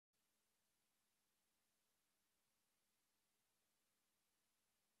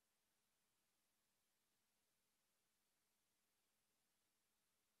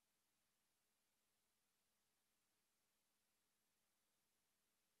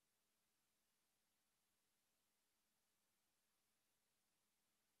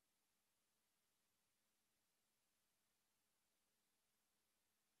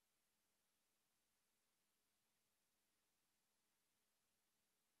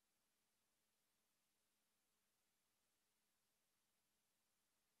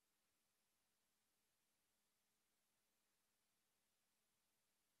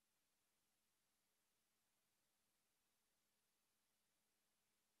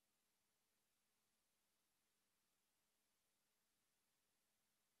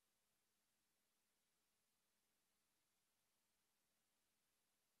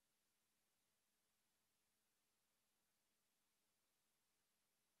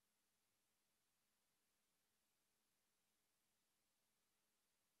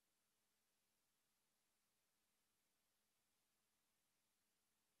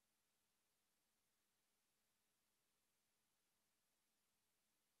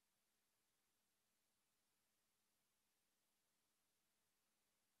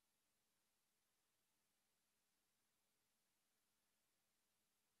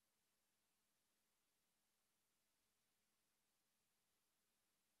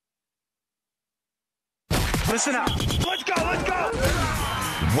Listen up. Let's go, let's go!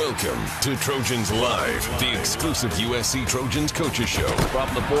 Welcome to Trojans Live, the exclusive USC Trojans coaches show. From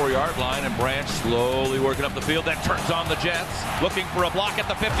the 4-yard line, and Branch slowly working up the field, then turns on the Jets, looking for a block at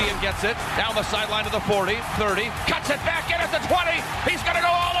the 50 and gets it. Down the sideline to the 40, 30, cuts it back in at the 20. He's going to go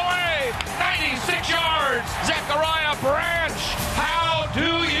all the way. 96 yards. Zachariah Branch, how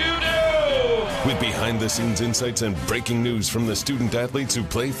do you do? With behind-the-scenes insights and breaking news from the student athletes who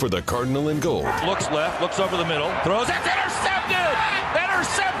play for the Cardinal and Gold. Looks left, looks over the middle, throws it, intercepted!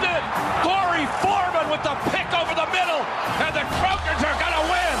 Intercepted! Corey Foreman with the pick over the middle, and the Trojans are going to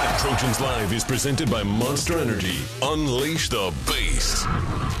win! Trojans Live is presented by Monster Energy. Unleash the bass.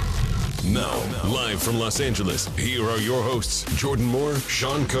 Now, live from Los Angeles, here are your hosts, Jordan Moore,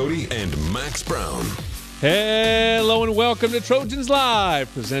 Sean Cody, and Max Brown. Hello and welcome to Trojans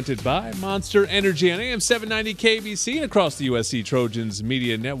Live, presented by Monster Energy on AM 790 KBC and across the USC Trojans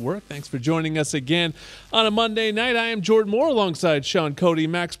Media Network. Thanks for joining us again on a Monday night. I am Jordan Moore alongside Sean Cody,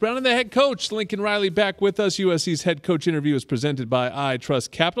 Max Brown, and the head coach, Lincoln Riley, back with us. USC's head coach interview is presented by I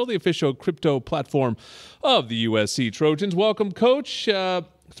Trust Capital, the official crypto platform of the USC Trojans. Welcome, Coach.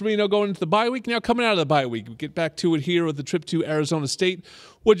 3-0 going into the bye week. Now coming out of the bye week, we get back to it here with the trip to Arizona State.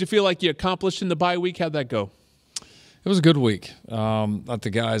 What did you feel like you accomplished in the bye week? How'd that go? It was a good week. I thought the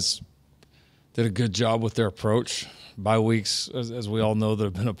guys did a good job with their approach. Bye weeks, as we all know that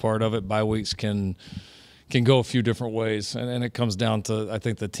have been a part of it, bye weeks can go a few different ways, and it comes down to, I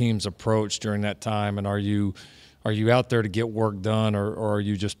think, the team's approach during that time. And are you out there to get work done, or are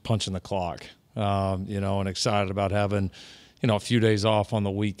you just punching the clock? And excited about having a few days off on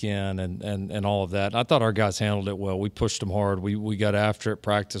the weekend and all of that. And I thought our guys handled it well. We pushed them hard. We got after it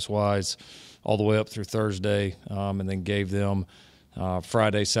practice-wise all the way up through Thursday, and then gave them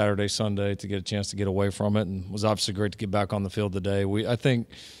Friday, Saturday, Sunday to get a chance to get away from it. And it was obviously great to get back on the field today. I think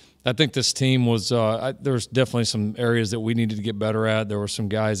this team was there was definitely some areas that we needed to get better at. There were some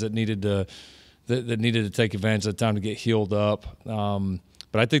guys that needed to take advantage of the time to get healed up.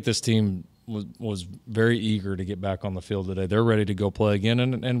 But I think this team was very eager to get back on the field today. They're ready to go play again,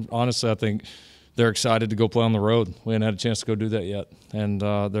 and honestly, I think they're excited to go play on the road. We haven't had a chance to go do that yet, and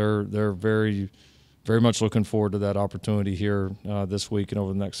they're very, very much looking forward to that opportunity here this week and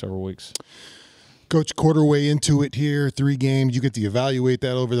over the next several weeks. Coach, quarter way into it here, 3 games. You get to evaluate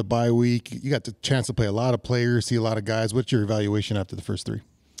that over the bye week. You got the chance to play a lot of players, see a lot of guys. What's your evaluation after the first 3?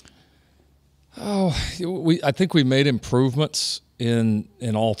 I think we made improvements in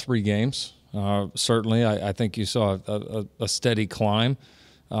all 3 games. Certainly, I think you saw a steady climb.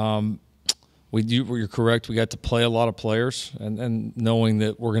 You're correct. We got to play a lot of players, and knowing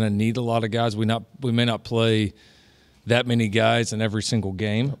that we're going to need a lot of guys. We may not play that many guys in every single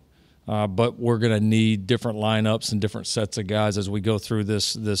game, but we're going to need different lineups and different sets of guys as we go through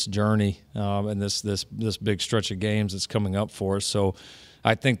this journey and this big stretch of games that's coming up for us. So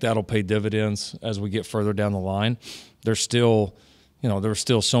I think that'll pay dividends as we get further down the line. There's still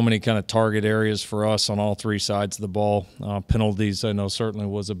so many kind of target areas for us on all 3 sides of the ball. Penalties, I know, certainly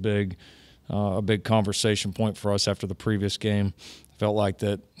was a big conversation point for us after the previous game. Felt like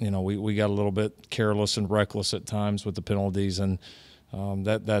that, we got a little bit careless and reckless at times with the penalties, and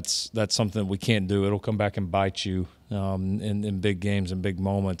that's something we can't do. It'll come back and bite you in big games and big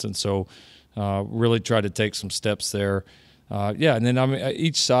moments. And so really try to take some steps there. And then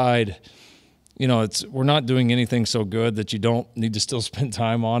each side – we're not doing anything so good that you don't need to still spend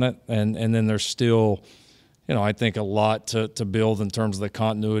time on it. And then there's still, I think a lot to build in terms of the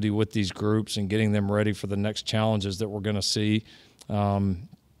continuity with these groups and getting them ready for the next challenges that we're going to see. And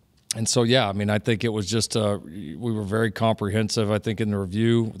so, I think it was just we were very comprehensive. I think in the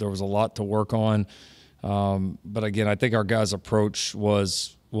review there was a lot to work on. But again, I think our guys' approach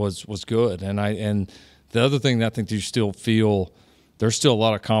was good. And the other thing that I think you still feel, there's still a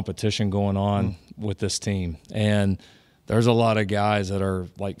lot of competition going on with this team. And there's a lot of guys that are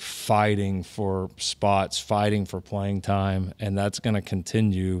like fighting for spots, fighting for playing time, and that's going to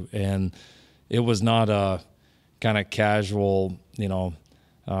continue. And it was not a kind of casual, kind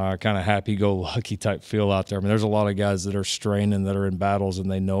of happy-go-lucky type feel out there. I mean, there's a lot of guys that are straining, that are in battles,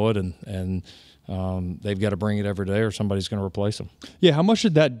 and they know it, and they've got to bring it every day or somebody's going to replace them. Yeah, how much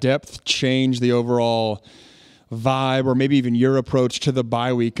did that depth change the overall vibe or maybe even your approach to the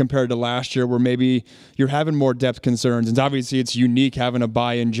bye week compared to last year where maybe you're having more depth concerns? And obviously it's unique having a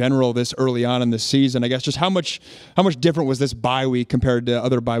bye in general this early on in the season. I guess just how much different was this bye week compared to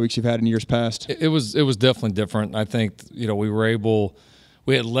other bye weeks you've had in years past? It was definitely different. I think,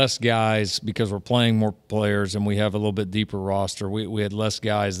 we had less guys because we're playing more players and we have a little bit deeper roster. We had less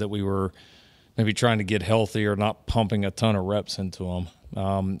guys that we were maybe trying to get healthy or not pumping a ton of reps into them.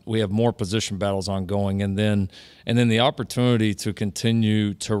 We have more position battles ongoing, and then the opportunity to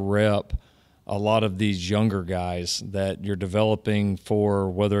continue to rep a lot of these younger guys that you're developing for,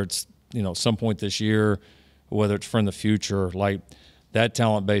 whether it's some point this year, whether it's for in the future. Like, that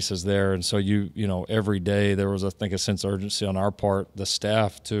talent base is there, and so every day there was, I think, a sense of urgency on our part, the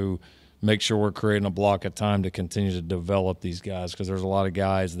staff, to make sure we're creating a block of time to continue to develop these guys, because there's a lot of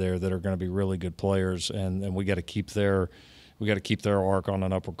guys there that are going to be really good players, and we got to keep their arc on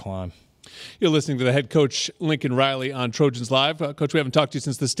an upward climb. You're listening to the head coach, Lincoln Riley, on Trojans Live. Coach, we haven't talked to you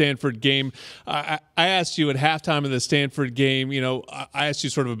since the Stanford game. I asked you at halftime of the Stanford game, I asked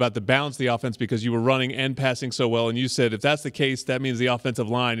you sort of about the balance of the offense because you were running and passing so well, and you said if that's the case, that means the offensive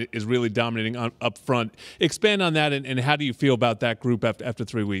line is really dominating up front. Expand on that, and how do you feel about that group after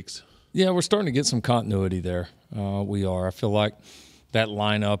 3 weeks? Yeah, we're starting to get some continuity there. We are. I feel like that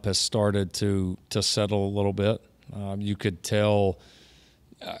lineup has started to settle a little bit. You could tell –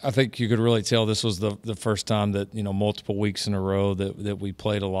 I think you could really tell this was the first time that, multiple weeks in a row that we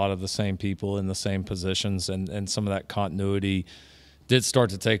played a lot of the same people in the same positions, and some of that continuity did start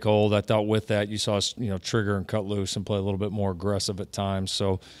to take hold. I thought with that you saw us, trigger and cut loose and play a little bit more aggressive at times.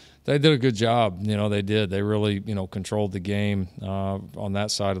 So they did a good job. They did. They really, controlled the game on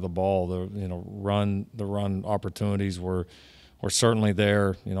that side of the ball. The run opportunities were certainly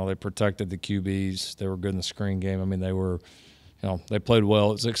there. They protected the QBs. They were good in the screen game. I mean, they were, they played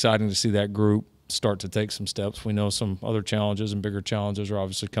well. It's exciting to see that group start to take some steps. We know some other challenges and bigger challenges are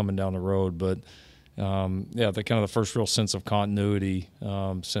obviously coming down the road, but the kind of the first real sense of continuity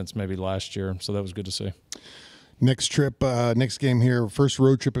since maybe last year. So that was good to see. Next game here, first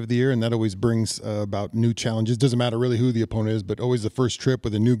road trip of the year, and that always brings about new challenges. Doesn't matter really who the opponent is, but always the first trip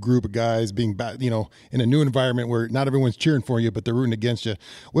with a new group of guys being in a new environment where not everyone's cheering for you, but they're rooting against you.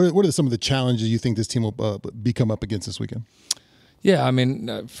 What are some of the challenges you think this team will come up against this weekend? Yeah, I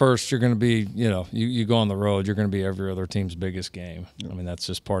mean, first you're going to be, you go on the road, you're going to be every other team's biggest game. I mean, that's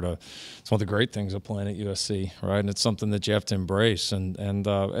just it's one of the great things of playing at USC, right? And it's something that you have to embrace. And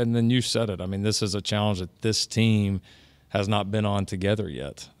then you said it. I mean, this is a challenge that this team has not been on together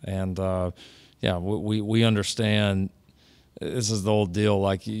yet. And we understand. This is the old deal.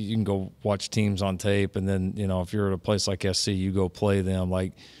 Like, you can go watch teams on tape, and then if you're at a place like SC, you go play them.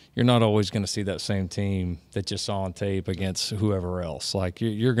 Like, you're not always going to see that same team that you saw on tape against whoever else. Like,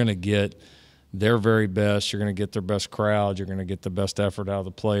 you're going to get their very best. You're going to get their best crowd. You're going to get the best effort out of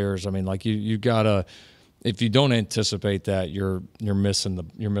the players. I mean, like, you got to. If you don't anticipate that, you're missing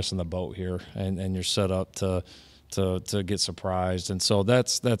the boat here, and you're set up to get surprised. And so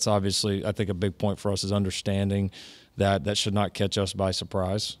that's obviously, I think, a big point for us is understanding that should not catch us by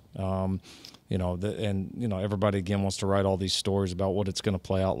surprise. Everybody again wants to write all these stories about what it's going to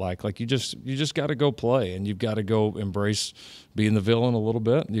play out like. Like, you just got to go play, and you've got to go embrace being the villain a little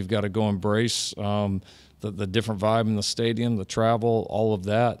bit. You've got to go embrace the different vibe in the stadium, the travel, all of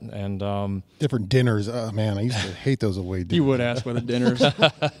that, and different dinners. Oh man, I used to hate those away dinners. You would ask for the dinners.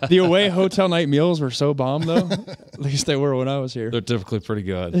 The away hotel night meals were so bomb, though. At least they were when I was here. They're typically pretty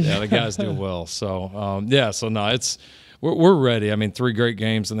good. Yeah, the guys do well. So so no, it's. We're ready. I mean, 3 great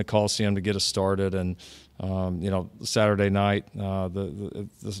games in the Coliseum to get us started, and Saturday night, the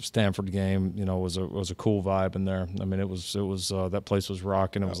Stanford game, was a cool vibe in there. I mean, it was that place was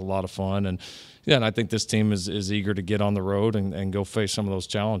rocking. It was a lot of fun, and I think this team is eager to get on the road and go face some of those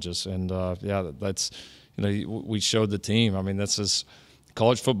challenges. And that's we showed the team. I mean, this is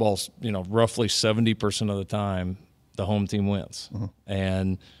college football's roughly 70% of the time the home team wins,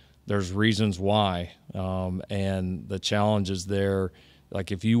 and there's reasons why, and the challenge is there.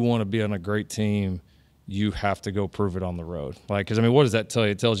 Like, if you want to be on a great team, you have to go prove it on the road. Like, because, I mean, what does that tell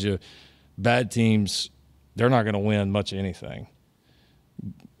you? It tells you bad teams, they're not going to win much of anything.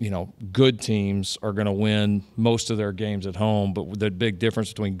 Good teams are going to win most of their games at home, but the big difference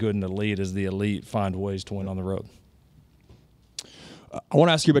between good and elite is the elite find ways to win on the road. I want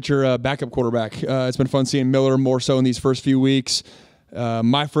to ask you about your backup quarterback. It's been fun seeing Miller more so in these first few weeks.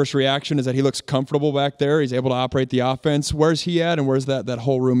 My first reaction is that he looks comfortable back there. He's able to operate the offense. Where's he at, and where's that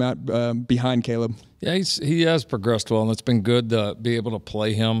whole room at behind Caleb? Yeah, he has progressed well, and it's been good to be able to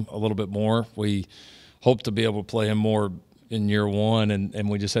play him a little bit more. We hope to be able to play him more in year one, and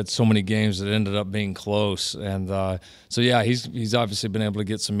we just had so many games that ended up being close. And he's obviously been able to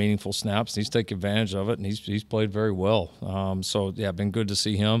get some meaningful snaps. He's taken advantage of it, and he's played very well. Been good to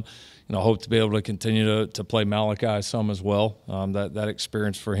see him. Hope to be able to continue to play Malachi some as well. That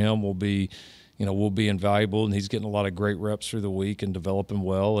experience for him will be invaluable, and he's getting a lot of great reps through the week and developing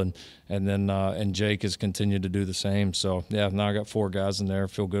well. And Jake has continued to do the same. So now I got 4 guys in there I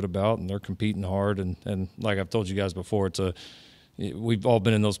feel good about, and they're competing hard. And like I've told you guys before, it's we've all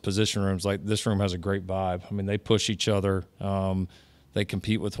been in those position rooms. Like, this room has a great vibe. I mean, they push each other. They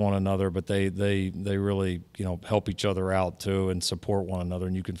compete with one another, but they really, help each other out too and support one another,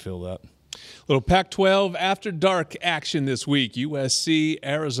 and you can feel that. Little Pac-12 after dark action this week. USC,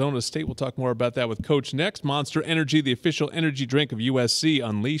 Arizona State. We'll talk more about that with Coach next. Monster Energy, the official energy drink of USC.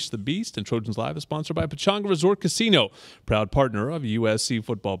 Unleash the Beast. And Trojans Live is sponsored by Pechanga Resort Casino, proud partner of USC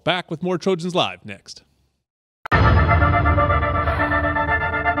football. Back with more Trojans Live next.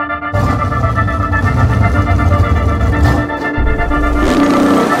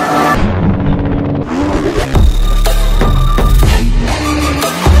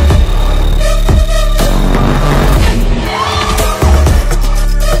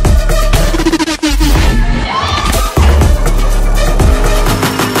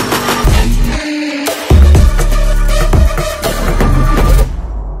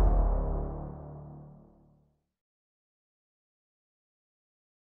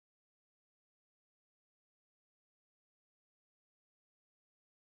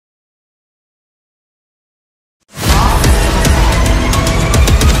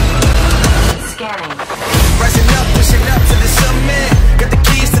 Rising up, pushing up to the summit. Got the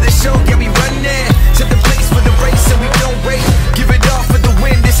keys to the show, get me running. Set the pace for the race and we don't wait. Give it all for the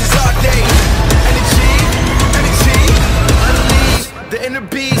win, this is our day. Energy, energy, unleash the inner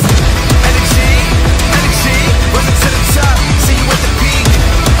beast. Energy, energy, rising to the top. See you at the peak.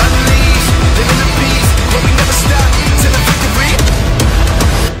 Unleash the inner beast, where we never stop till the victory.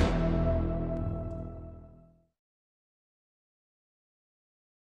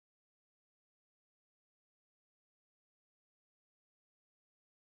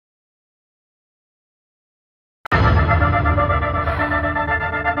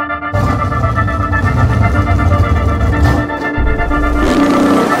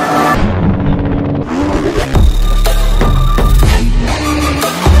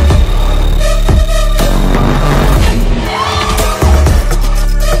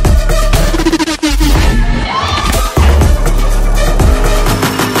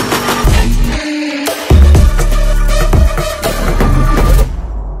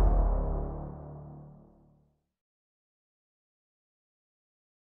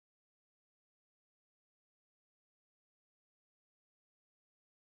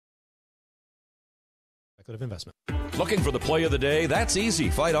 Investment. Looking for the play of the day? That's easy.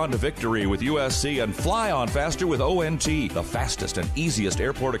 Fight on to victory with USC and fly on faster with ONT, the fastest and easiest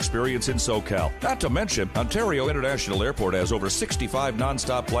airport experience in SoCal. Not to mention, Ontario International Airport has over 65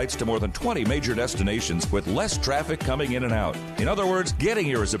 nonstop flights to more than 20 major destinations with less traffic coming in and out. In other words, getting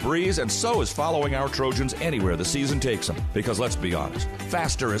here is a breeze, and so is following our Trojans anywhere the season takes them. Because let's be honest,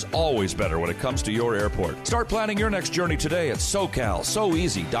 faster is always better when it comes to your airport. Start planning your next journey today at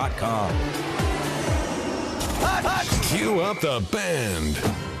SoCalSoEasy.com. Cue up the band,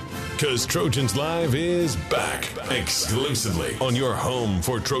 because Trojans Live is back exclusively on your home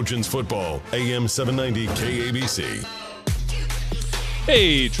for Trojans football, AM 790 KABC.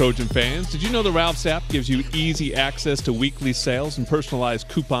 Hey, Trojan fans. Did you know the Ralph's app gives you easy access to weekly sales and personalized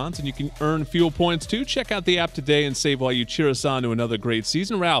coupons, and you can earn fuel points too? Check out the app today and save while you cheer us on to another great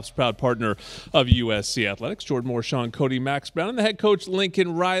season. Ralph's, proud partner of USC Athletics. Jordan Moore, Sean Cody, Max Brown, and the head coach,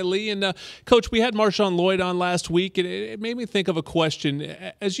 Lincoln Riley. And, Coach, we had Marshawn Lloyd on last week, and it made me think of a question.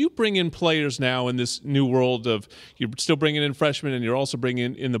 As you bring in players now in this new world of you're still bringing in freshmen and you're also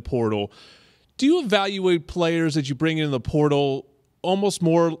bringing in the portal, do you evaluate players that you bring in the portal almost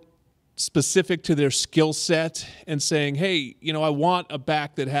more specific to their skill set and saying, hey, I want a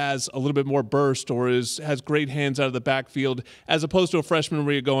back that has a little bit more burst or has great hands out of the backfield, as opposed to a freshman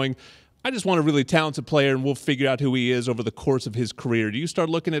where you're going, I just want a really talented player and we'll figure out who he is over the course of his career? Do you start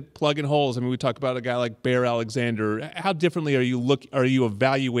looking at plugging holes? I mean, we talk about a guy like Bear Alexander. How differently are you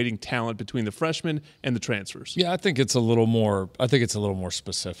evaluating talent between the freshmen and the transfers? Yeah, I think it's a little more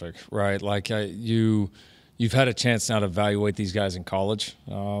specific, right? Like you've had a chance now to evaluate these guys in college,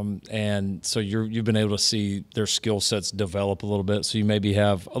 and so you've been able to see their skill sets develop a little bit, so you maybe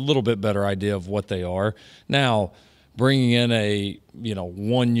have a little bit better idea of what they are. Now, bringing in a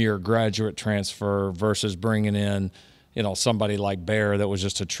 1-year graduate transfer versus bringing in somebody like Bear that was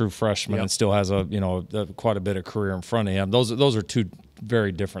just a true freshman and still has quite a bit of career in front of him. Those are two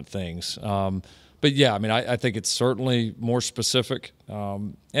very different things. But yeah, I mean, I think it's certainly more specific.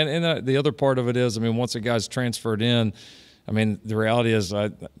 And the other part of it is, I mean, once a guy's transferred in, I mean, the reality is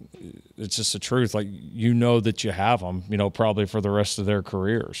it's just the truth. Like, that you have them, probably for the rest of their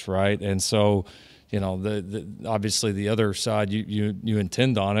careers, right? And so, obviously the other side, you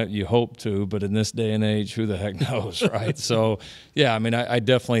intend on it, you hope to, but in this day and age, who the heck knows, right? So, yeah, I mean, I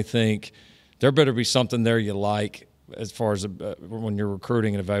definitely think there better be something there you like as far as when you're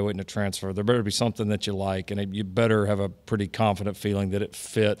recruiting and evaluating a transfer, there better be something that you like, and you better have a pretty confident feeling that it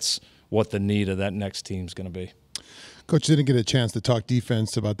fits what the need of that next team's going to be. Coach, didn't get a chance to talk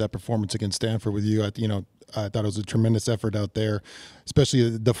defense about that performance against Stanford with you. I thought it was a tremendous effort out there, especially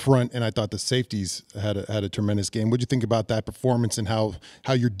the front, and I thought the safeties had a tremendous game. What did you think about that performance and how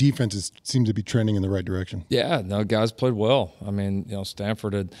your defenses seem to be trending in the right direction? Yeah, no, guys played well. I mean,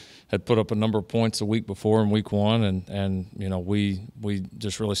 Stanford had put up a number of points a week before in week 1, and we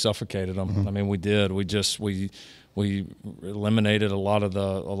just really suffocated them. Mm-hmm. I mean, we did. We eliminated a lot of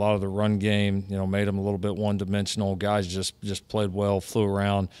the run game. Made them a little bit one-dimensional. Guys just played well, flew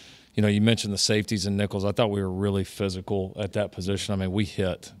around. You mentioned the safeties and nickels. I thought we were really physical at that position. I mean, we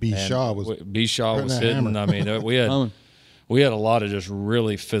hit. B. Shaw was hitting. Hammer. I mean, we had a lot of just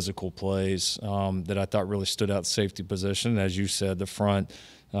really physical plays that I thought really stood out safety position. As you said, the front,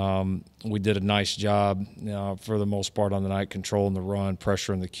 we did a nice job for the most part on the night, controlling the run,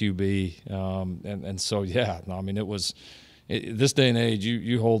 pressuring the QB, and so I mean, it was. This day and age,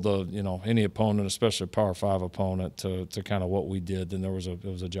 you hold any opponent, especially a Power 5 opponent, to kind of what we did, then it was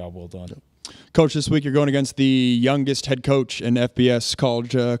a job well done. Coach, this week you're going against the youngest head coach in FBS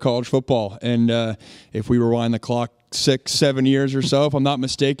college football, and if we rewind the clock 6-7 years or so, if I'm not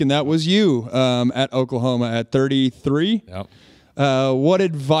mistaken, that was you at Oklahoma at 33. Yep. What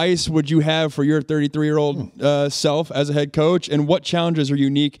advice would you have for your 33-year-old self as a head coach, and what challenges are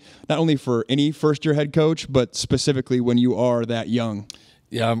unique not only for any first-year head coach, but specifically when you are that young?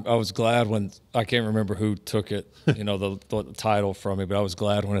 Yeah, I was glad when – I can't remember who took it, the title from me, but I was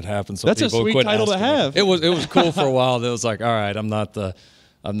glad when it happened. So that's a sweet title to have. It was cool for a while. It was like, all right, I'm not the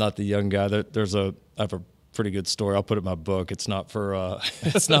young guy. I have a pretty good story. I'll put it in my book. It's not for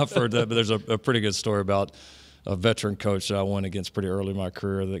that, but there's a pretty good story about – a veteran coach that I went against pretty early in my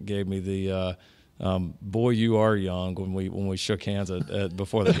career that gave me the boy, you are young when we shook hands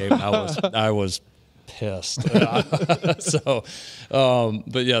before the game. I was pissed. So,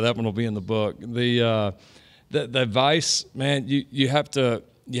 but yeah, that one will be in the book. The advice, man, you have to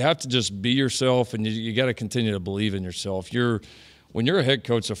just be yourself, and you got to continue to believe in yourself. When you're a head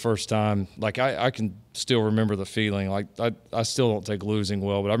coach the first time, like I can still remember the feeling. Like I still don't take losing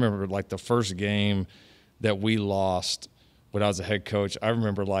well, but I remember like the first game that we lost when I was a head coach. I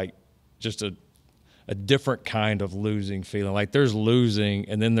remember like just a different kind of losing feeling. Like there's losing,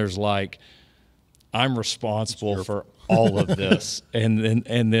 and then there's like I'm responsible for all of this, and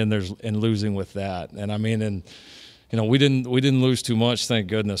then there's losing with that. And I mean, we didn't lose too much, thank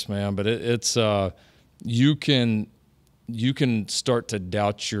goodness, man. But it's you can start to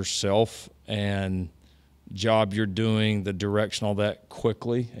doubt yourself and job you're doing, the direction, all that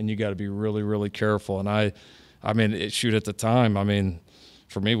quickly, and you got to be really, really careful. And I mean, at the time, I mean,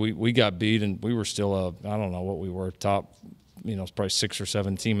 for me, we got beat, and we were still I don't know what we were, top, probably 6 or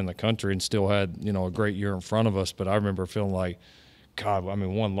 7 team in the country, and still had a great year in front of us. But I remember feeling like, God, I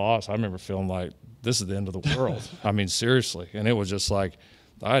mean, one loss, I remember feeling like this is the end of the world. I mean, seriously. And it was just like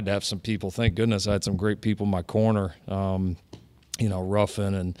I had to have some people. Thank goodness I had some great people in my corner,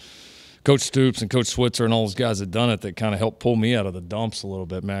 Ruffin and Coach Stoops and Coach Switzer and all those guys that done it that kind of helped pull me out of the dumps a little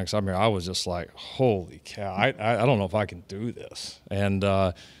bit, Max. I mean, I was just like, holy cow, I don't know if I can do this. And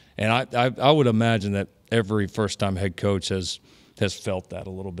I would imagine that every first-time head coach has felt that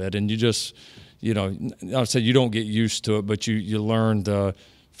a little bit. And you just, I would say you don't get used to it, but you learn to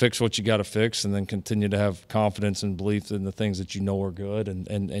fix what you got to fix, and then continue to have confidence and belief in the things that you know are good,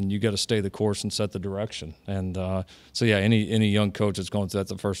 and you got to stay the course and set the direction. And so yeah, any young coach that's going through that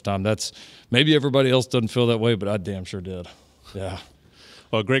the first time, that's maybe everybody else doesn't feel that way, but I damn sure did. Yeah.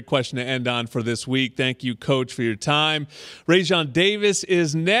 Well, great question to end on for this week. Thank you, Coach, for your time. Raesjon Davis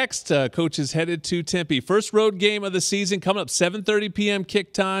is next. Coach is headed to Tempe. First road game of the season coming up, 7:30 p.m.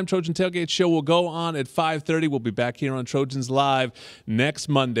 kick time. Trojan Tailgate Show will go on at 5:30. We'll be back here on Trojans Live next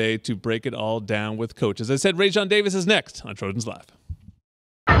Monday to break it all down with Coach. As I said, Raesjon Davis is next on Trojans Live.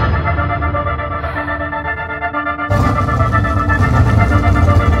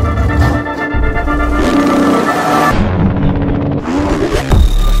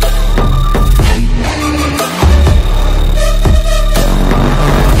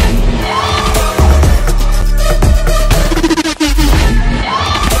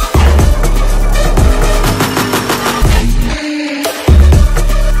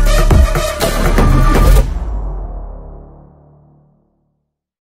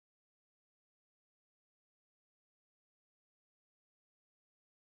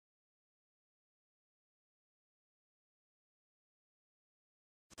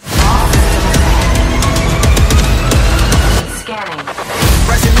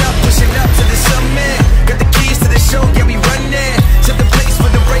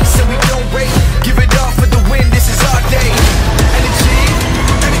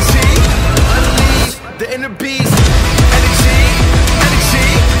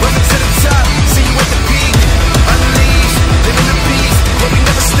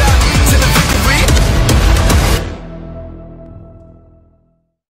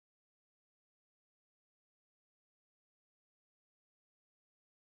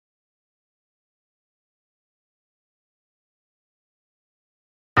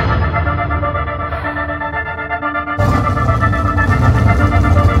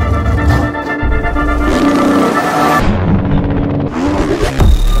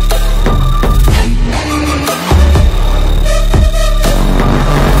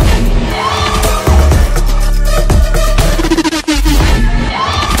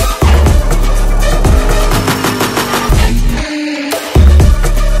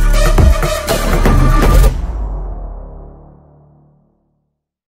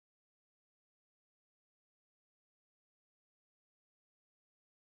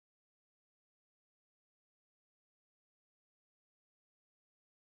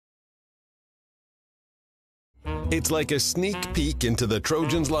 It's like a sneak peek into the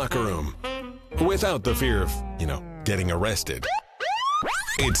Trojans locker room without the fear of, getting arrested.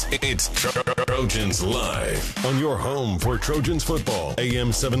 It's Trojans Live on your home for Trojans football,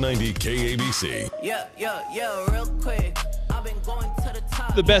 AM 790 KABC. Yeah, real quick. I've been going to the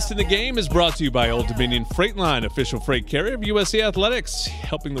top. The Best in the Game is brought to you by Old Dominion Freight Line, official freight carrier of USA Athletics,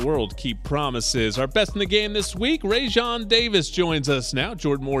 helping the world keep promises. Our Best in the Game this week, Raesjon Davis joins us now.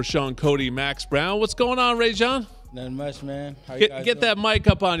 Jordan Moore, Sean Cody, Max Brown. What's going on, Raesjon? Nothing much, man. How you guys Get doing? that mic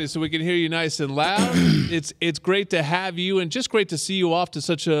up on you so we can hear you nice and loud. It's great to have you, and just great to see you off to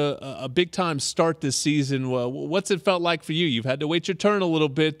such a big-time start this season. What's it felt like for you? You've had to wait your turn a little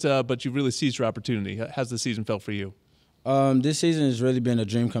bit, but you've really seized your opportunity. How's the season felt for you? This season has really been a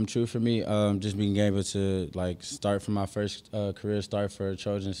dream come true for me. Just being able to start from my first career start for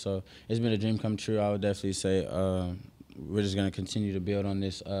Trojans, so it's been a dream come true. I would definitely say we're just going to continue to build on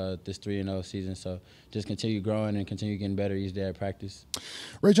this 3-0 season. So just continue growing and continue getting better each day at practice.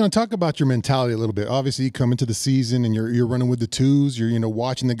 Raesjon, talk about your mentality a little bit. Obviously, you come into the season and you're running with the twos. You're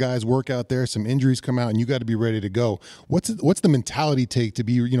watching the guys work out there. Some injuries come out, and you got to be ready to go. What's the mentality take to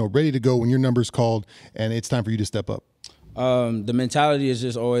be ready to go when your number's called and it's time for you to step up? The mentality is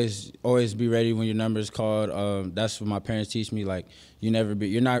just always be ready when your number is called. That's what my parents teach me. Like you're never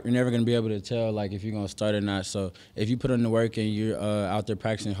gonna be able to tell if you're gonna start or not. So if you put in the work and you're out there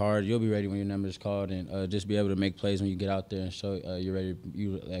practicing hard, you'll be ready when your number is called, and just be able to make plays when you get out there and show you're ready.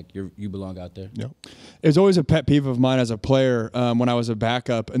 You belong out there. Yep. It was always a pet peeve of mine as a player when I was a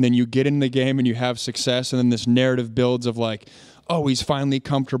backup, and then you get in the game and you have success, and then this narrative builds of oh, he's finally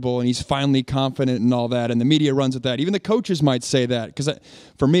comfortable and he's finally confident and all that. And the media runs with that. Even the coaches might say that. Because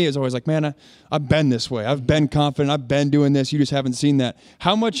for me, it's always man, I've been this way. I've been confident. I've been doing this. You just haven't seen that.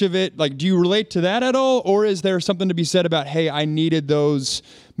 How much of it, do you relate to that at all? Or is there something to be said about, hey, I needed those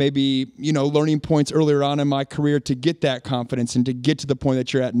maybe, learning points earlier on in my career to get that confidence and to get to the point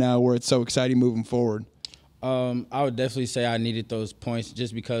that you're at now where it's so exciting moving forward? I would definitely say I needed those points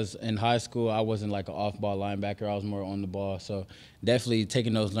just because in high school I wasn't like an off-ball linebacker. I was more on the ball. So definitely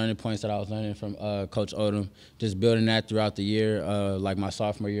taking those learning points that I was learning from Coach Odom, just building that throughout the year, like my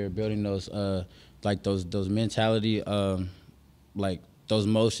sophomore year, building those those mentality, those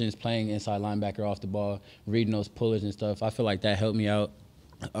motions, playing inside linebacker off the ball, reading those pullers and stuff. I feel like that helped me out.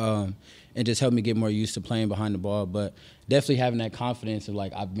 And just helped me get more used to playing behind the ball, but definitely having that confidence of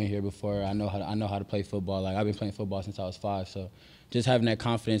I've been here before. I know how to play football. I've been playing football since I was 5, so just having that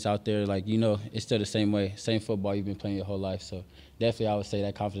confidence out there, it's still the same way, same football you've been playing your whole life. So definitely, I would say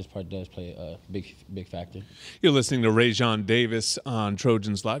that confidence part does play a big factor. You're listening to Raesjon Davis on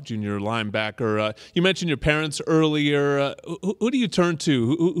Trojans Live, junior linebacker. You mentioned your parents earlier. Who do you turn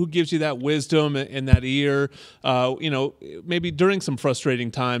to? Who gives you that wisdom and that ear? Maybe during some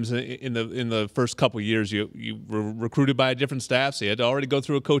frustrating times in the first couple of years, you were recruited by a different staff, so you had to already go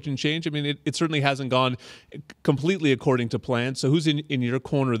through a coaching change. I mean, it certainly hasn't gone completely according to plan. So who's in your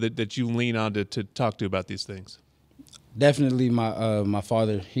corner that you lean on to talk to about these things? Definitely my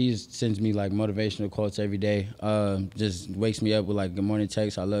father. He sends me motivational quotes every day. Just wakes me up with good morning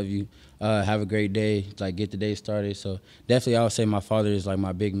text, I love you, have a great day, get the day started. So definitely I would say my father is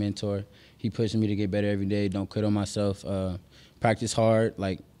my big mentor. He pushes me to get better every day, don't quit on myself, practice hard.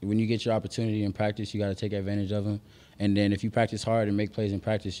 When you get your opportunity in practice, you got to take advantage of them. And then if you practice hard and make plays in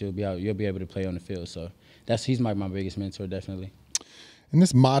practice, you'll be able to play on the field. So he's my biggest mentor, definitely. In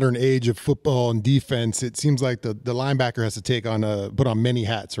this modern age of football and defense, it seems like the linebacker has to put on many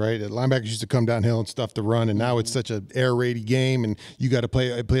hats, right? The linebackers used to come downhill and stuff to run, and now it's such an air raid game, and you got to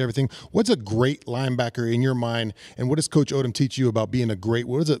play everything. What's a great linebacker in your mind, and what does Coach Odom teach you about being a great?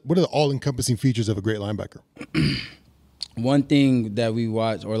 What are the all-encompassing features of a great linebacker? One thing that we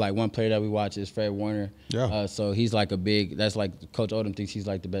watch, or one player that we watch, is Fred Warner. Yeah. So he's that's Coach Odom thinks he's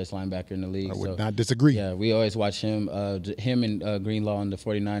the best linebacker in the league. I would not disagree. Yeah, we always watch him and Greenlaw and the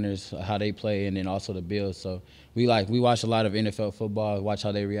 49ers, how they play, and then also the Bills. So we watch a lot of NFL football, watch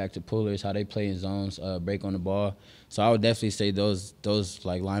how they react to pullers, how they play in zones, break on the ball. So I would definitely say those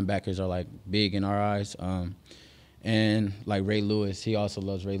linebackers are big in our eyes. And Ray Lewis, he also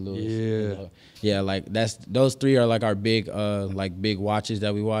loves Ray Lewis. Yeah. Those three are our big big watches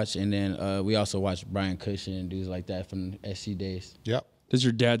that we watch, and then we also watch Brian Cushion and dudes like that from SC days. Yep. Does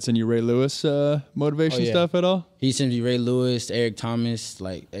your dad send you Ray Lewis motivation stuff at all? He sends me Ray Lewis, Eric Thomas,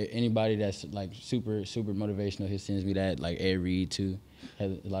 anybody that's super motivational. He sends me that, Ed Reed too.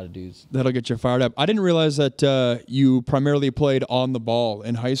 Has a lot of dudes. That'll get you fired up. I didn't realize that you primarily played on the ball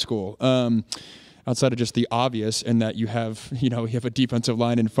in high school. Outside of just the obvious, and that you have a defensive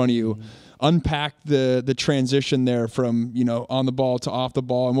line in front of you. Mm-hmm. Unpack the transition there from on the ball to off the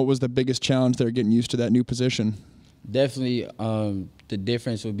ball, and what was the biggest challenge there getting used to that new position? Definitely, the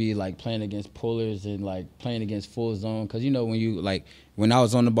difference would be like playing against pullers and like playing against full zone. Cause you know when I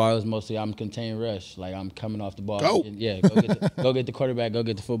was on the ball, it was mostly I'm contain rush. Like I'm coming off the ball. Go. Go get the quarterback, go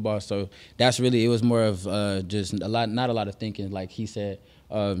get the football. So that's really, it was more of just not a lot of thinking. Like he said,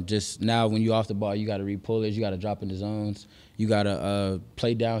 just now when you off the ball, you got to read pullers, you got to drop into zones, you got to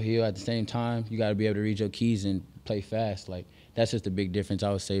play downhill at the same time. You got to be able to read your keys and play fast. Like that's just a big difference,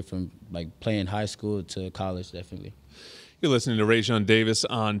 I would say, from like playing high school to college, definitely. You're listening to Raesjon Davis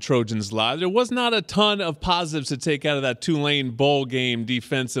on Trojans Live. There was not a ton of positives to take out of that Tulane bowl game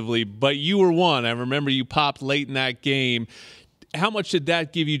defensively, but you were one. I remember you popped late in that game. How much did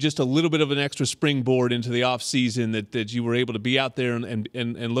that give you just a little bit of an extra springboard into the offseason that you were able to be out there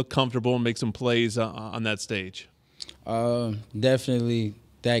and look comfortable and make some plays on that stage? Definitely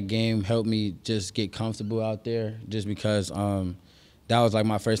that game helped me just get comfortable out there just because that was like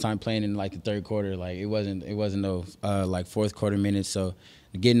my first time playing in like the third quarter. Like it wasn't no like fourth quarter minutes. So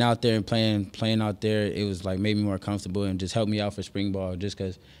getting out there and playing out there, it was like made me more comfortable and just helped me out for spring ball. Just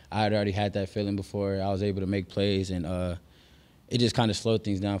because I had already had that feeling before, I was able to make plays, and it just kind of slowed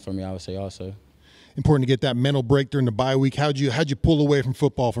things down for me, I would say also. Important to get that mental break during the bye week. How'd you pull away from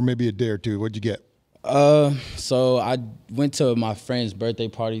football for maybe a day or two? What'd you get? So I went to my friend's birthday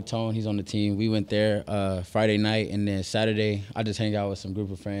party. Tone, he's on the team. We went there Friday night, and then Saturday I just hang out with some group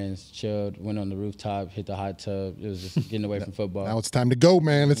of friends, chilled, went on the rooftop, hit the hot tub. It was just getting away from football. Now it's time to go,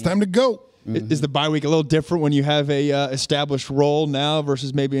 man. It's time to go. Is the bye week a little different when you have a established role now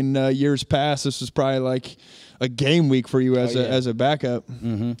versus maybe in years past? This was probably like a game week for you as a backup.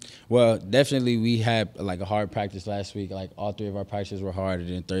 Mm-hmm. Well, definitely we had like a hard practice last week. Like all three of our practices were hard, and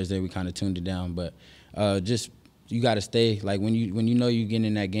then Thursday we kind of tuned it down. But just you got to stay. Like when you know you're getting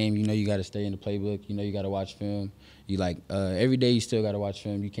in that game, you know you got to stay in the playbook. You know you got to watch film. You like every day you still got to watch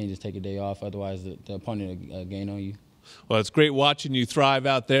film. You can't just take a day off, otherwise the opponent will gain on you. Well, it's great watching you thrive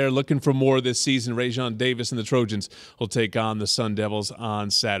out there. Looking for more this season. Raesjon Davis and the Trojans will take on the Sun Devils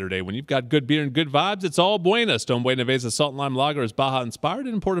on Saturday. When you've got good beer and good vibes, it's all Buena. Stone Buena Vesa Salt and Lime Lager is Baja-inspired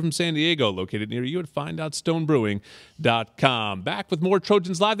and imported from San Diego. Located near you at findoutstonebrewing.com. Back with more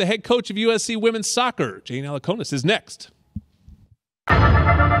Trojans Live. The head coach of USC women's soccer, Jane Alukonis, is next.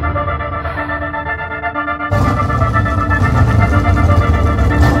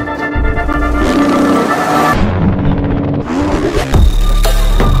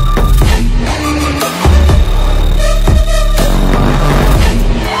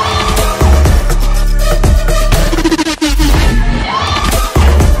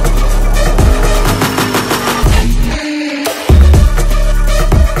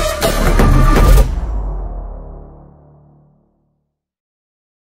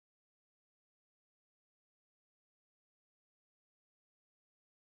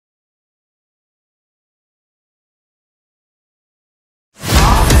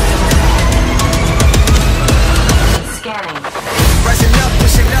 Rising up,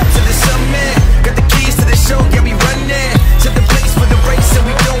 pushing up to the summit. Got the keys to the show, yeah, we run it. Set the place for the race and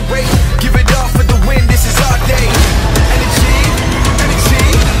we don't wait. Give it all for the win, this is our day. Energy,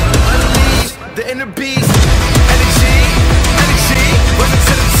 energy, unleash the inner beast. Energy, energy, rising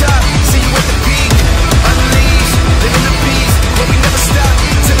to the top. See you at the peak. Unleash the inner beast, but we never stop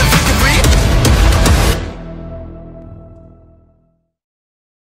till the victory.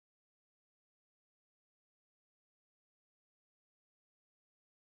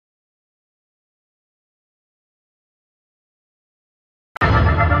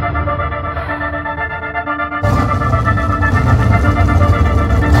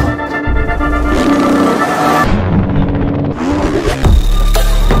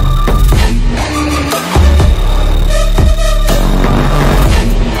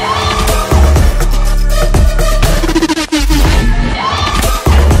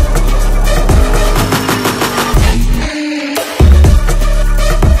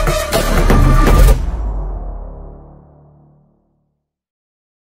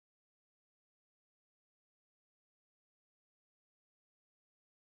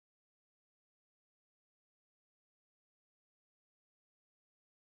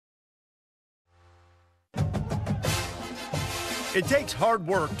 It takes hard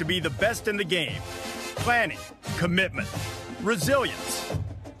work to be the best in the game. Planning, commitment, resilience,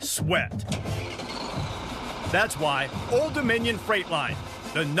 sweat. That's why Old Dominion Freight Line,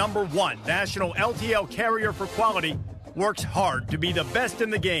 the #1 national LTL carrier for quality, works hard to be the best in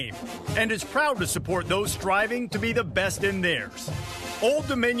the game and is proud to support those striving to be the best in theirs. Old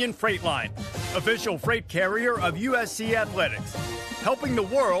Dominion Freight Line, official freight carrier of USC Athletics, helping the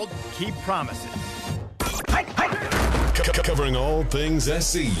world keep promises. Covering all things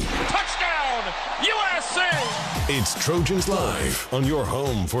SC. Touchdown, USC! USA! It's Trojans Live on your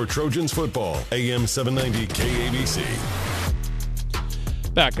home for Trojans football, AM 790 KABC.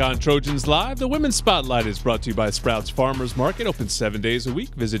 Back on Trojans Live, the Women's Spotlight is brought to you by Sprouts Farmers Market, open 7 days a week.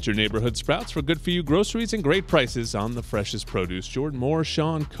 Visit your neighborhood Sprouts for good-for-you groceries and great prices on the freshest produce. Jordan Moore,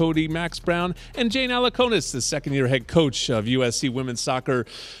 Sean Cody, Max Brown, and Jane Alukonis, the second-year head coach of USC Women's Soccer,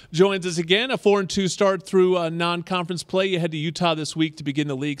 joins us again. A 4-2 start through non-conference play. You head to Utah this week to begin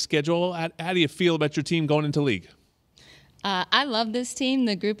the league schedule. How do you feel about your team going into league? I love this team,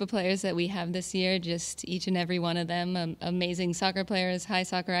 the group of players that we have this year, just each and every one of them, amazing soccer players, high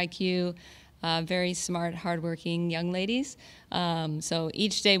soccer IQ, very smart, hardworking young ladies. So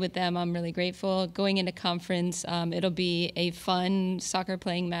each day with them, I'm really grateful. Going into conference, it'll be a fun soccer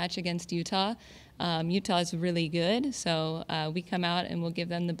playing match against Utah. Utah is really good, so we come out and we'll give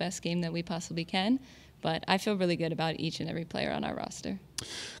them the best game that we possibly can. But I feel really good about each and every player on our roster.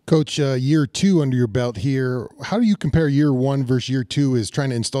 Coach, year 2 under your belt here. How do you compare year 1 versus year 2 as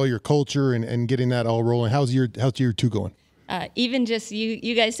trying to install your culture and getting that all rolling? How's year 2 going? Even just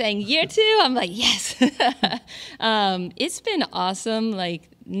you guys saying year 2, I'm like, yes. It's been awesome.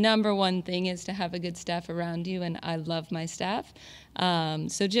 Like, number one thing is to have a good staff around you, and I love my staff.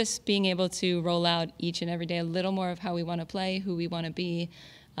 So just being able to roll out each and every day a little more of how we want to play, who we want to be,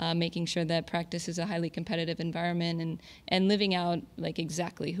 making sure that practice is a highly competitive environment and living out like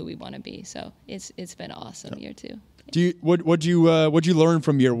exactly who we want to be. So it's been awesome year 2. What'd you learn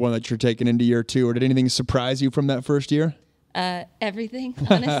from year 1 that you're taking into year 2, or did anything surprise you from that first year? Everything,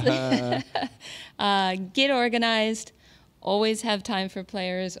 honestly. Get organized, always have time for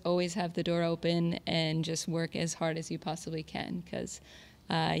players, always have the door open, and just work as hard as you possibly can, because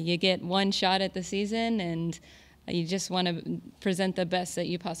you get one shot at the season, and you just want to present the best that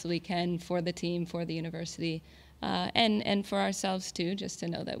you possibly can for the team, for the university, and for ourselves too, just to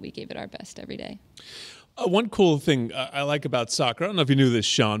know that we gave it our best every day. One cool thing I like about soccer, I don't know if you knew this,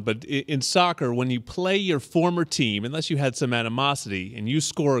 Sean, but in soccer, when you play your former team, unless you had some animosity, and you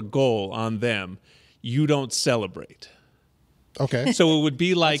score a goal on them, you don't celebrate. Okay. So it would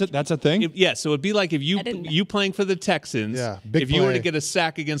be like that's a thing. So it would be like if you playing for the Texans. Yeah, big if you were play. to get a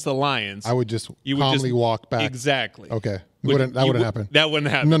sack against the Lions, I would just calmly walk back. Exactly. Okay. That wouldn't happen. That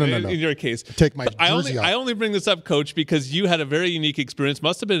wouldn't happen. No. In your case, Take my jersey off. I only bring this up, Coach, because you had a very unique experience.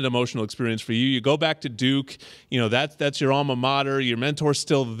 Must have been an emotional experience for you. You go back to Duke. You know that's your alma mater. Your mentor's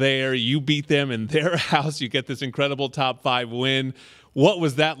still there. You beat them in their house. You get this incredible top 5 win. What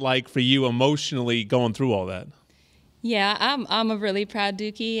was that like for you emotionally going through all that? Yeah, I'm a really proud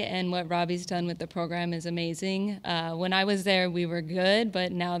Dookie, and what Robbie's done with the program is amazing. When I was there, we were good,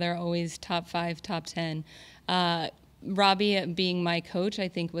 but now they're always top 5, top 10. Robbie being my coach, I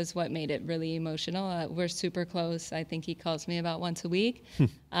think, was what made it really emotional. We're super close. I think he calls me about once a week.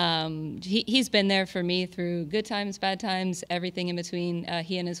 He's been there for me through good times, bad times, everything in between,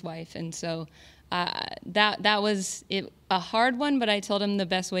 he and his wife. And so that was a hard one, but I told him the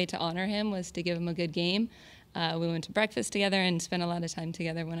best way to honor him was to give him a good game. We went to breakfast together and spent a lot of time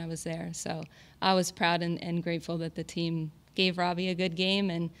together when I was there. So I was proud and grateful that the team gave Robbie a good game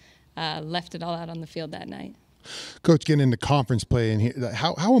and left it all out on the field that night. Coach, getting into conference play, and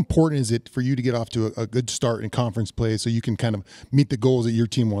how important is it for you to get off to a good start in conference play so you can kind of meet the goals that your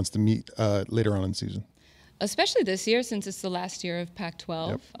team wants to meet later on in the season? Especially this year, since it's the last year of Pac-12,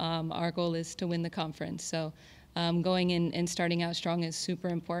 Yep. Our goal is to win the conference. So going in and starting out strong is super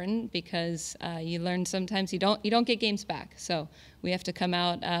important because you learn sometimes you don't get games back. So we have to come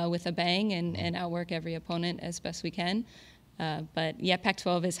out with a bang and outwork every opponent as best we can. But yeah,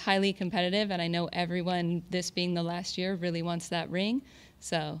 Pac-12 is highly competitive, and I know everyone, this being the last year, really wants that ring.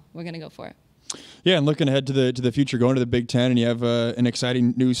 So we're going to go for it. Yeah, and looking ahead to the future, going to the Big Ten, and you have an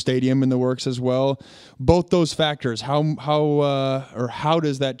exciting new stadium in the works as well. Both those factors, how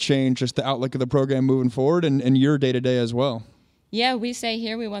does that change just the outlook of the program moving forward and your day-to-day as well? Yeah, we say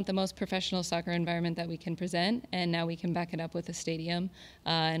here we want the most professional soccer environment that we can present, and now we can back it up with a stadium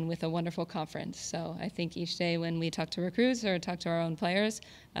and with a wonderful conference. So I think each day when we talk to recruits or talk to our own players,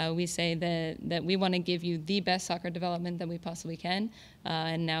 we say that we want to give you the best soccer development that we possibly can,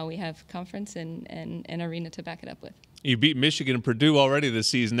 and now we have conference and an arena to back it up with. You beat Michigan and Purdue already this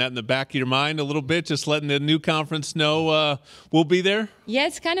season. That in the back of your mind a little bit, just letting the new conference know we'll be there? Yeah,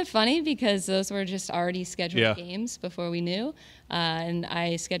 it's kind of funny because those were just already scheduled games before we knew. And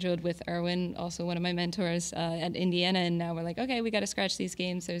I scheduled with Erwin, also one of my mentors at Indiana, and now we're like, okay, we got to scratch these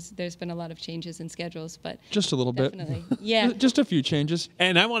games. There's been a lot of changes in schedules, but just a little definitely. bit. Yeah. Just a few changes.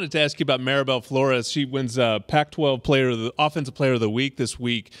 And I wanted to ask you about Maribel Flores. She wins Pac-12 Offensive Player of the Week this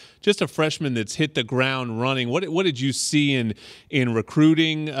week. Just a freshman that's hit the ground running. What did you see in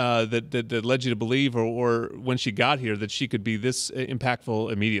recruiting that led you to believe, or when she got here, that she could be this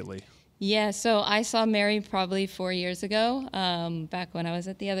impactful immediately? Yeah, so I saw Mary probably 4 years ago, back when I was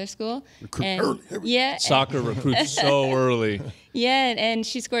at the other school. Yeah, soccer recruits so early. Yeah, and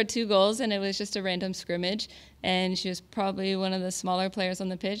she scored 2 goals, and it was just a random scrimmage. And she was probably one of the smaller players on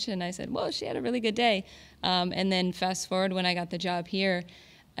the pitch. And I said, well, she had a really good day. And then fast forward when I got the job here,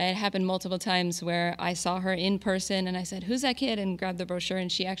 it happened multiple times where I saw her in person and I said, who's that kid? And grabbed the brochure,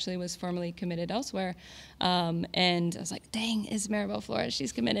 and she actually was formally committed elsewhere. And I was like, dang, it's Maribel Flores.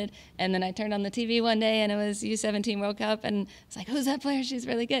 She's committed. And then I turned on the TV one day and it was U17 World Cup. And it's like, who's that player? She's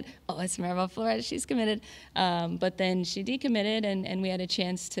really good. Oh, it's Maribel Flores. She's committed. But then she decommitted and we had a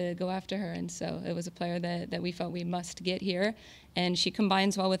chance to go after her. And so it was a player that we felt we must get here. And she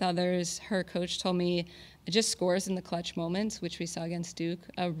combines well with others. Her coach told me it just scores in the clutch moments, which we saw against Duke,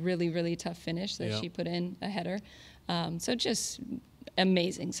 a really, really tough finish that she put in, a header. So just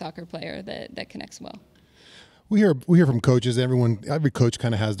amazing soccer player that connects well. We hear from coaches. Every coach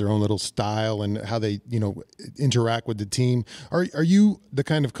kind of has their own little style and how they interact with the team. Are you the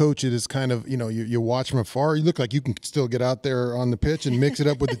kind of coach that is kind of you watch from afar? You look like you can still get out there on the pitch and mix it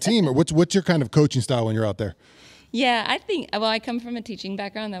up with the team. Or what's your kind of coaching style when you're out there? Yeah, I come from a teaching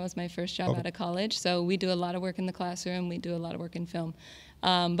background. That was my first job out of college. So we do a lot of work in the classroom. We do a lot of work in film.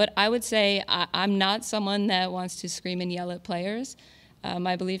 But I would say I'm not someone that wants to scream and yell at players.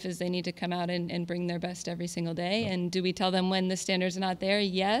 My belief is they need to come out and bring their best every single day. And do we tell them when the standards are not there?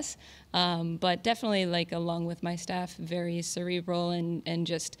 Yes. But definitely, along with my staff, very cerebral and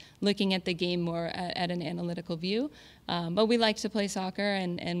just looking at the game more at an analytical view. But we like to play soccer,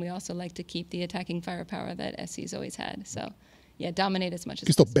 and we also like to keep the attacking firepower that SC's always had. So, yeah, dominate as much as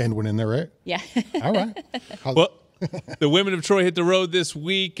possible. You still bend one in there, right? Yeah. All right. Well, the women of Troy hit the road this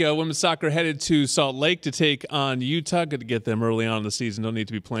week. Women's soccer headed to Salt Lake to take on Utah. Good to get them early on in the season. Don't need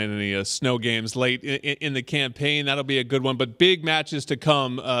to be playing any snow games late in the campaign. That'll be a good one. But big matches to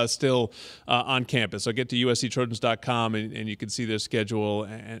come still on campus. So get to usctrojans.com and you can see their schedule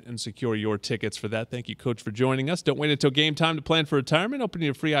and secure your tickets for that. Thank you, Coach, for joining us. Don't wait until game time to plan for retirement. Open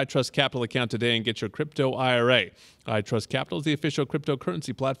your free iTrust Capital account today and get your crypto IRA. iTrust Capital is the official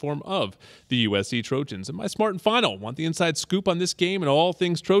cryptocurrency platform of the USC Trojans. And my Smart and Final. Want the inside scoop on this game and all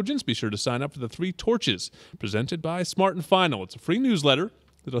things Trojans? Be sure to sign up for the 3 Torches presented by Smart and Final. It's a free newsletter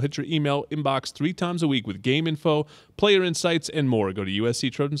that'll hit your email inbox 3 times a week with game info, player insights, and more. Go to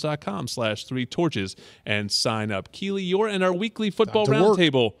usctrojans.com/3 Torches and sign up. Keely, your and our weekly football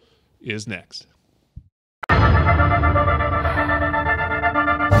roundtable is next.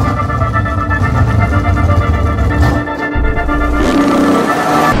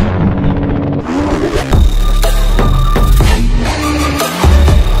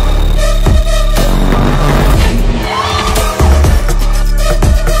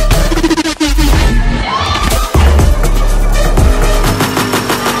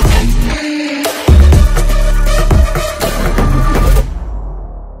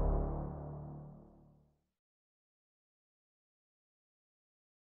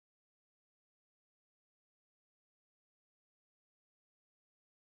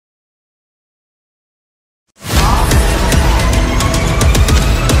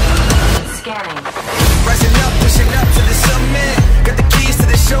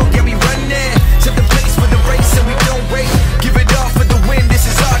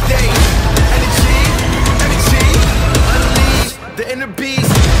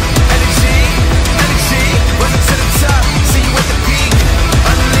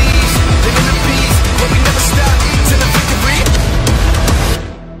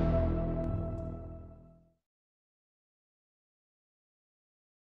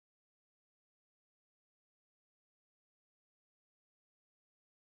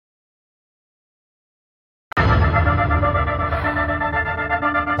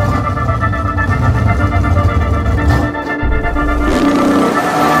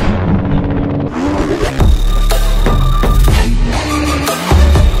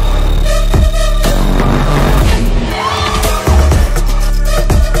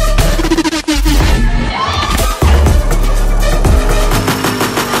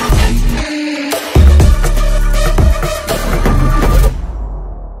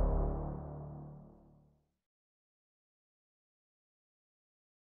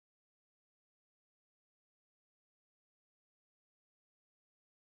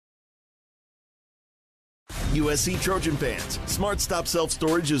 USC Trojan fans, Smart Stop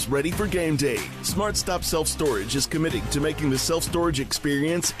Self-Storage is ready for game day. Smart Stop Self-Storage is committed to making the self-storage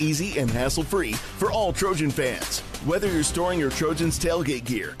experience easy and hassle-free for all Trojan fans. Whether you're storing your Trojans tailgate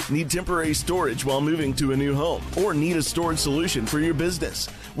gear, need temporary storage while moving to a new home, or need a storage solution for your business,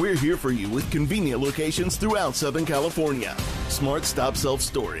 we're here for you with convenient locations throughout Southern California. Smart Stop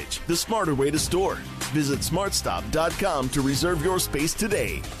Self-Storage, the smarter way to store. Visit smartstop.com to reserve your space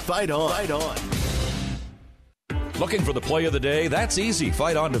today. Fight on. Fight on. Looking for the play of the day? That's easy.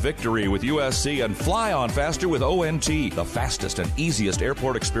 Fight on to victory with USC and fly on faster with ONT, the fastest and easiest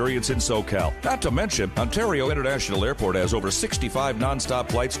airport experience in SoCal. Not to mention, Ontario International Airport has over 65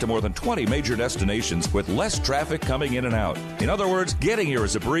 nonstop flights to more than 20 major destinations with less traffic coming in and out. In other words, getting here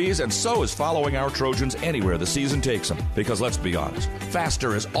is a breeze, and so is following our Trojans anywhere the season takes them. Because let's be honest,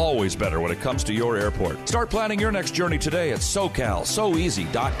 faster is always better when it comes to your airport. Start planning your next journey today at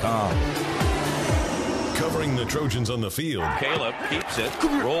SoCalSoEasy.com. Covering the Trojans on the field. Caleb keeps it,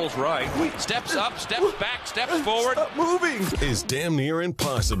 rolls right, steps up, steps back, steps forward. Stop moving. Is damn near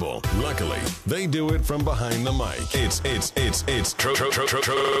impossible. Luckily, they do it from behind the mic. It's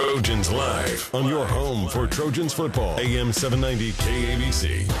Trojans Live on your home for Trojans football. AM 790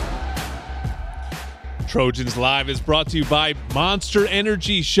 KABC. Trojans Live is brought to you by Monster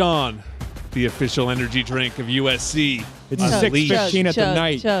Energy, Sean, the official energy drink of USC. It's 6:15 at the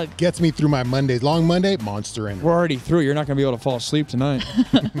night. Gets me through my Mondays. Long Monday, Monster Energy. We're already through. You're not going to be able to fall asleep tonight.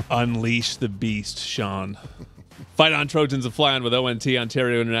 Unleash the beast, Sean. Fight on, Trojans, and fly on with ONT.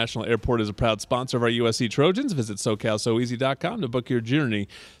 Ontario International Airport is a proud sponsor of our USC Trojans. Visit SoCalSoEasy.com to book your journey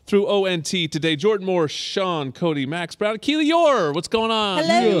through ONT today. Jordan Moore, Sean, Cody, Max Brown, Keely Orr. What's going on?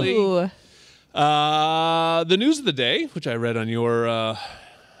 Hello. The news of the day, which I read on your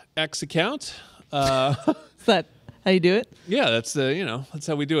X account. Is that how you do it? Yeah, that's that's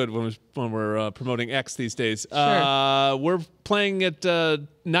how we do it when we're promoting X these days. Sure. We're playing at 9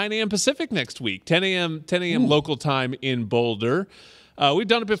 a.m. Pacific next week, 10 a.m. local time in Boulder. We've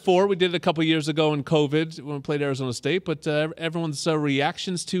done it before. We did it a couple years ago in COVID when we played Arizona State. But everyone's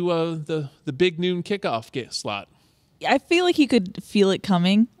reactions to the big noon kickoff slot. I feel like you could feel it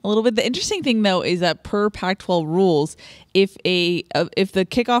coming a little bit. The interesting thing, though, is that per Pac-12 rules, if the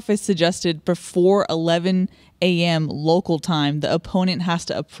kickoff is suggested before 11 a.m. local time, the opponent has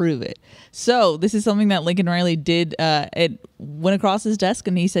to approve it. So this is something that Lincoln Riley did. It went across his desk,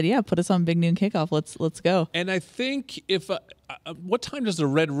 and he said, "Yeah, put us on big noon kickoff. Let's go." And I think if what time does the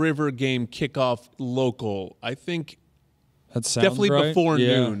Red River game kick off local? I think. That sounds definitely right. before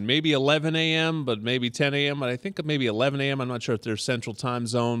noon, maybe 11 a.m., but maybe 10 a.m. But I think maybe 11 a.m. I'm not sure if they're central time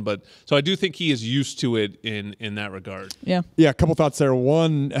zone, but so I do think he is used to it in that regard. Yeah. Yeah, a couple thoughts there.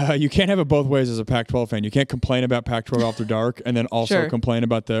 One, you can't have it both ways as a Pac-12 fan. You can't complain about Pac-12 after dark and then also complain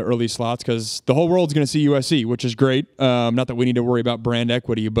about the early slots because the whole world's going to see USC, which is great. Not that we need to worry about brand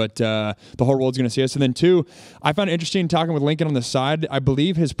equity, but the whole world's going to see us. And then two, I found it interesting talking with Lincoln on the side. I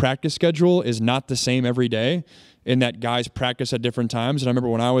believe his practice schedule is not the same every day, in that guys practice at different times. And I remember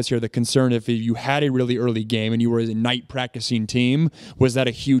when I was here, the concern if you had a really early game and you were a night practicing team, was that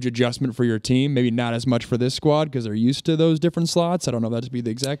a huge adjustment for your team? Maybe not as much for this squad because they're used to those different slots. I don't know if that to be the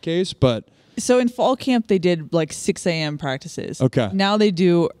exact case, but... So in fall camp, they did like 6 a.m. practices. Okay. Now they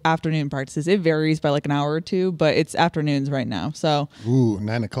do afternoon practices. It varies by like an hour or two, but it's afternoons right now. So. Ooh,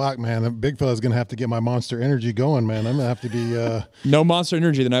 9 o'clock, man. The big fella's going to have to get my Monster Energy going, man. I'm going to have to be... No Monster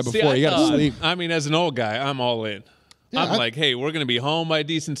Energy the night before. You got to sleep. I mean, as an old guy, I'm all in. Yeah, I'm like, hey, we're going to be home by a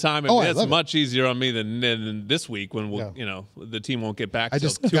decent time. And that's much easier on me than this week when the team won't get back. I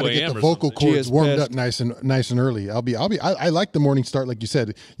just got to get the vocal vocal cords warmed up nice and early. I like the morning start, like you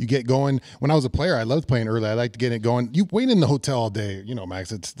said. You get going. When I was a player, I loved playing early. I liked getting it going. You wait in the hotel all day,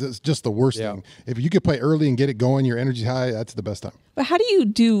 Max. It's just the worst thing. If you could play early and get it going, your energy's high. That's the best time. But how do you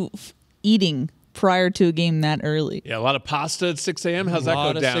do eating prior to a game that early? Yeah, a lot of pasta at 6 a.m. How's that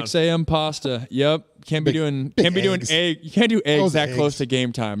go down? A lot of 6 a.m. pasta. Yep. Can't be doing egg. You can't do eggs that close to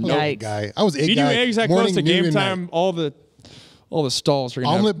game time. No guy. I was egg guy. You do eggs that morning, close to game noon, time, all the stalls are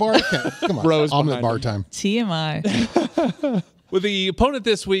gonna omelet bar. Come on, rows omelet bar time. TMI. Well, the opponent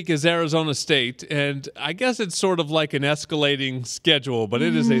this week is Arizona State, and I guess it's sort of like an escalating schedule, but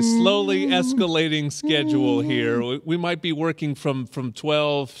it is a slowly escalating schedule here. We might be working from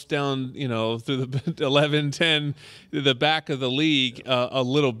 12 down, through the 11, 10, to the back of the league a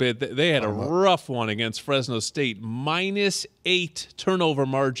little bit. They had a rough one against Fresno State, -8 turnover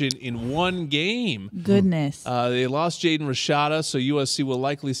margin in one game. Goodness. They lost Jaden Rashada, so USC will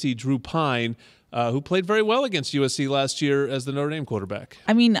likely see Drew Pine who played very well against USC last year as the Notre Dame quarterback.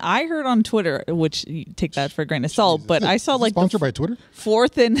 I mean, I heard on Twitter, which you take that for a grain of salt, but I saw like sponsored by Twitter.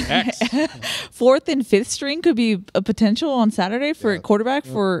 Fourth and fifth string could be a potential on Saturday for quarterback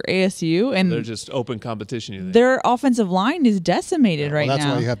for ASU, and they're just open competition. You think? Their offensive line is decimated right that's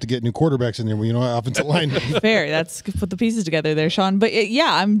now. Why you have to get new quarterbacks in there. When you know offensive line. Fair. That's put the pieces together there, Sean. But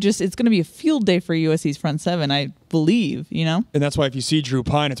it's going to be a field day for USC's front seven, I believe. And that's why if you see Drew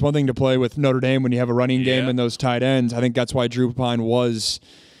Pine, it's one thing to play with Notre Dame when you have a running game and those tight ends. I think that's why Drew Pine was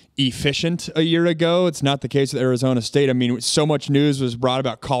efficient a year ago. It's not the case with Arizona State. I mean, so much news was brought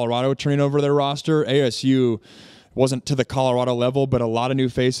about Colorado turning over their roster. ASU wasn't to the Colorado level, but a lot of new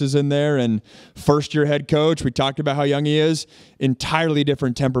faces in there. And first-year head coach, we talked about how young he is, entirely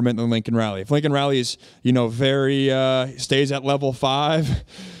different temperament than Lincoln Riley. If Lincoln Riley is, very stays at level 5,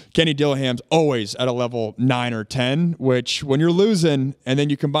 Kenny Dillaham's always at a level 9 or 10, which when you're losing and then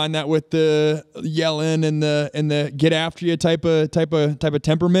you combine that with the yelling and the get after you type of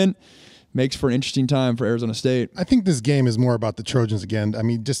temperament, makes for an interesting time for Arizona State. I think this game is more about the Trojans again. I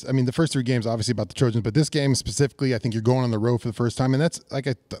mean, the first 3 games obviously about the Trojans, but this game specifically, I think you're going on the road for the first time, and that's like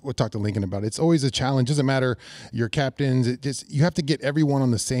we talked to Lincoln about. It's always a challenge. Doesn't matter your captains. You have to get everyone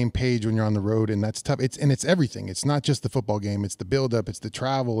on the same page when you're on the road, and that's tough. It's everything. It's not just the football game. It's the build-up. It's the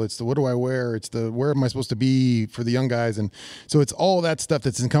travel. It's the what do I wear. It's the where am I supposed to be for the young guys, and so it's all that stuff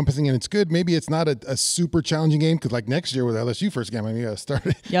that's encompassing, and it's good. Maybe it's not a super challenging game because like next year with LSU first game, I mean, you got to start.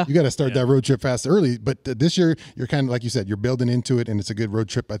 Yeah. You got to start that road trip fast early, but this year you're kind of like you said, you're building into it, and it's a good road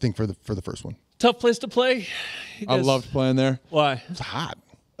trip. I think for the first one. Tough place to play. I loved playing there. Why? It's hot.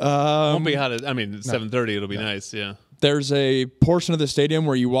 Won't be hot. I mean, 7:30. It'll be nice. Yeah. There's a portion of the stadium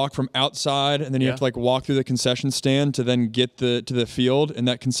where you walk from outside, and then you have to like walk through the concession stand to then get to the field. And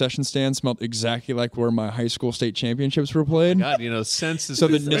that concession stand smelled exactly like where my high school state championships were played. God, sense is so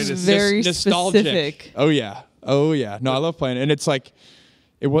very nostalgic. Specific. Oh yeah. No, I love playing, and it's like.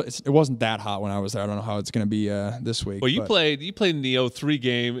 It wasn't that hot when I was there. I don't know how it's going to be this week. Well, you played in the 03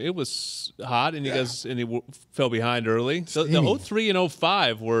 game. It was hot, and you guys fell behind early. So the 03 and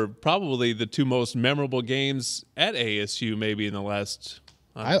 05 were probably the 2 most memorable games at ASU, maybe in the last.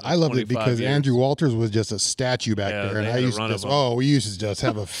 I loved it because years. Andrew Walters was just a statue back there, and I used to we used to just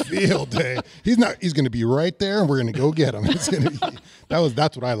have a field day. He's going to be right there, and we're going to go get him. It's going to be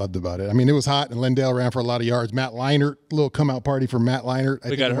that's what I loved about it. I mean, it was hot, and Lendale ran for a lot of yards. Matt Leinart, little come out party for Matt Leinart.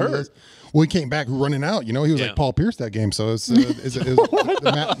 He got hurt. Well, he came back running out. He was like Paul Pierce that game. So it's Matt that's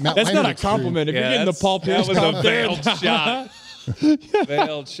Leinart not a compliment. If you're getting the Paul Pierce, that was a veiled shot.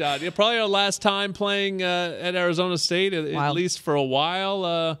 Veiled shot. Yeah, probably our last time playing at Arizona State, at least for a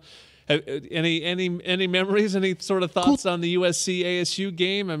while. Any memories? Any sort of thoughts on the USC ASU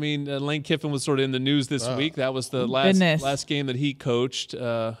game? I mean, Lane Kiffin was sort of in the news this week. That was the last game that he coached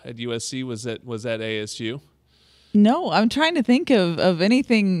at USC. Was at ASU. No, I'm trying to think of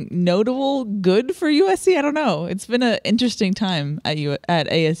anything notable good for USC. I don't know. It's been an interesting time at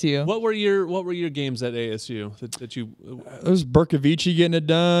ASU. What were your games at ASU that you? It was Berkovici getting it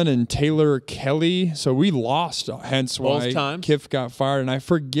done and Taylor Kelly. So we lost, hence why Kiff got fired. And I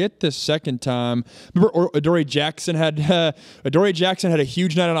forget the second time. Remember, Adoree Jackson had a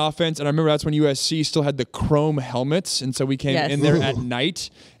huge night on offense, and I remember that's when USC still had the chrome helmets, and so we came in there at night.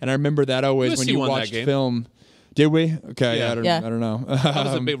 And I remember that always when you watched film. Did we? Okay, yeah. I don't know. That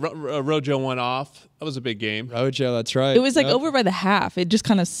was a big. Rojo went off. That was a big game. Rojo, that's right. It was like over by the half. It just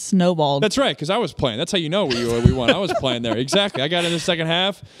kind of snowballed. That's right, because I was playing. That's how you know we won. I was playing there. Exactly. I got in the second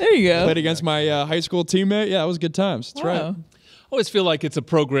half. There you go. Played against my high school teammate. Yeah, it was good times. That's right. I always feel like it's a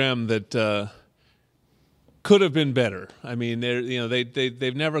program that could have been better. I mean,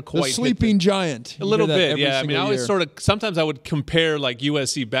 they've never quite the sleeping giant. A little bit, yeah. I mean, I always sometimes I would compare like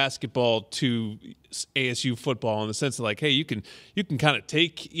USC basketball to ASU football in the sense of like, hey, you can kind of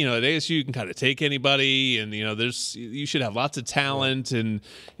take, at ASU you can kind of take anybody, and you should have lots of talent, and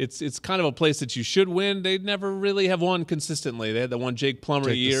it's kind of a place that you should win. They never really have won consistently. They had the one Jake Plummer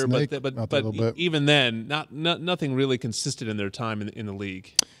year, but even then, nothing really consistent in their time in the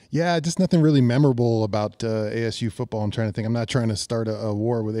league. Yeah, just nothing really memorable about ASU football. I'm trying to think. I'm not trying to start a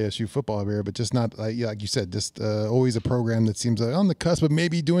war with ASU football here, but just not like you said, just always a program that seems on the cusp of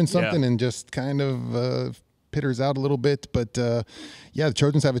maybe doing something and just kind of pitters out a little bit. But the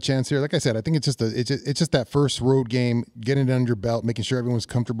Trojans have a chance here. Like I said, I think it's just that first road game, getting it under your belt, making sure everyone's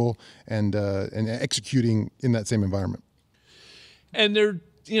comfortable, and executing in that same environment. And they're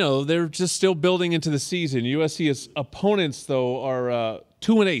just still building into the season. USC's opponents though are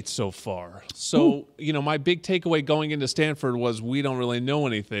 2-8 so far. So, my big takeaway going into Stanford was we don't really know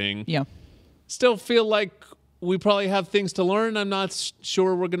anything. Yeah. Still feel like we probably have things to learn. I'm not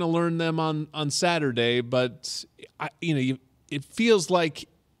sure we're going to learn them on Saturday, but it feels like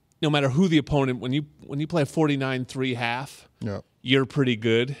no matter who the opponent, when you play a 49-3 half, you're pretty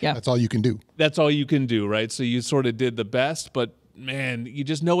good. Yeah, that's all you can do. That's all you can do, right? So you sort of did the best, but man, you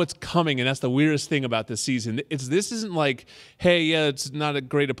just know it's coming, and that's the weirdest thing about this season. This isn't like, hey, yeah, it's not a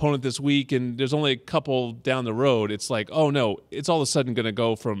great opponent this week, and there's only a couple down the road. It's like, oh no, it's all of a sudden going to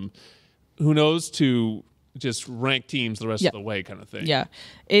go from who knows to just ranked teams the rest of the way kind of thing. Yeah.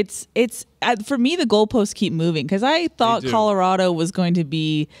 It's for me, the goalposts keep moving because I thought Colorado was going to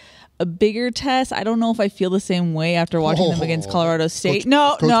be a bigger test. I don't know if I feel the same way after watching them against Colorado State.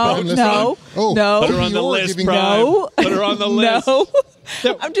 No. Put her on the list, Prime. No. Put her on the list.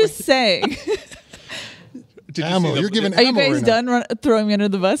 No. I'm just saying. You're giving Are you guys done throwing me under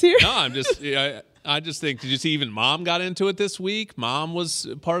the bus here? No, I'm just... I just think, did you see even Mom got into it this week? Mom was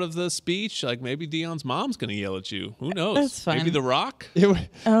part of the speech. Like, maybe Deion's mom's going to yell at you. Who knows? That's fun. Maybe The Rock?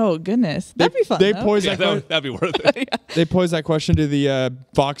 Oh, goodness. That'd be fun. That'd be worth it. They posed that question to the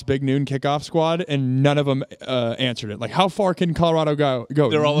Fox Big Noon kickoff squad, and none of them answered it. Like, how far can Colorado go?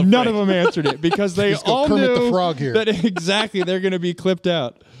 They're all none of them answered it because they all Kermit knew the Frog here. that exactly they're going to be clipped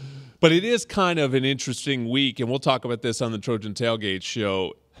out. But it is kind of an interesting week, and we'll talk about this on the Trojan Tailgate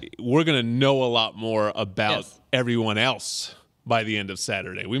show. We're going to know a lot more about everyone else by the end of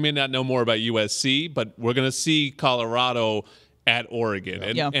Saturday. We may not know more about USC, but we're going to see Colorado at Oregon.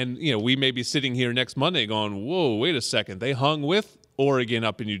 And we may be sitting here next Monday going, whoa, wait a second. They hung with Oregon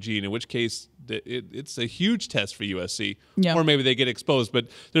up in Eugene, in which case it's a huge test for USC. Yeah. Or maybe they get exposed. But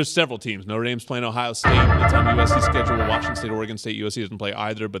there's several teams. Notre Dame's playing Ohio State. It's on USC's schedule. Washington State, Oregon State. USC doesn't play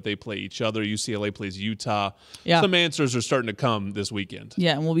either, but they play each other. UCLA plays Utah. Yeah. Some answers are starting to come this weekend.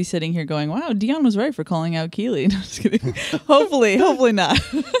 Yeah, and we'll be sitting here going, wow, Deion was right for calling out Keeley. No, just kidding. hopefully not.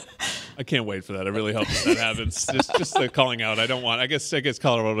 I can't wait for that. I really hope that happens. Just the calling out. I guess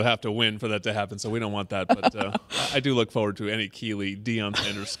Colorado would have to win for that to happen, so we don't want that. But I do look forward to any Keeley Deion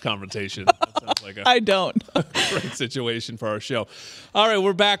Sanders confrontation. That sounds like I don't. Great situation for our show. All right,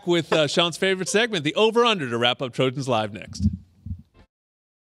 we're back with Sean's favorite segment, the over/under, to wrap up Trojans Live next.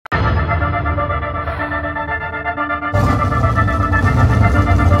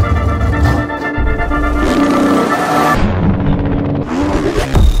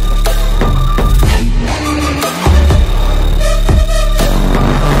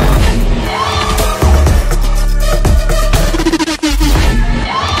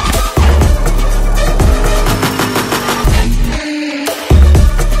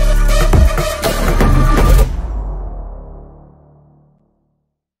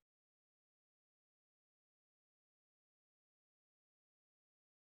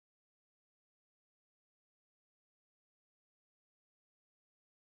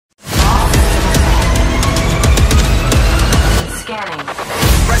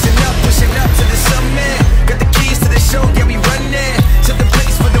 Rising up, pushing up to the summit. Got the keys to the show, yeah, we run it. Set the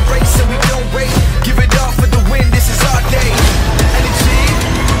pace for the race and we don't wait. Give it all for the win, this is our day. Energy,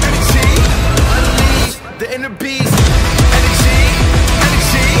 unleash the inner beast. Energy,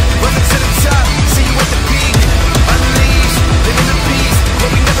 welcome to the top. See you at the peak. Unleash the inner beast,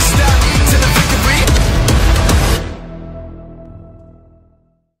 but we never stop till the victory.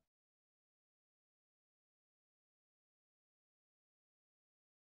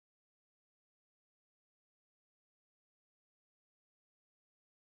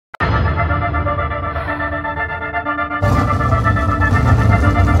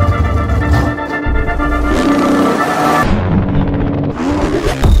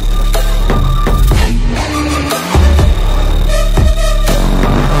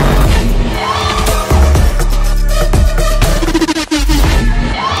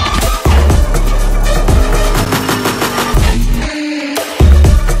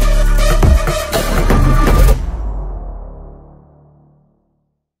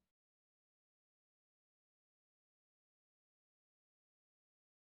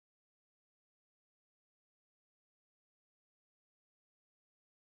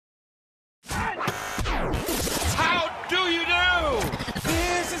 How do you do?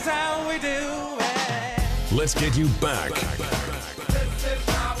 This is how we do it. Let's get you back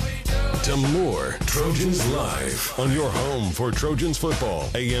to more Trojans Live on your home for Trojans football,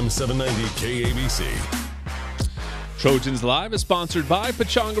 AM 790 KABC. Trojans Live is sponsored by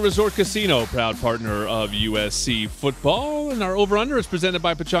Pechanga Resort Casino, proud partner of USC football. And our over-under is presented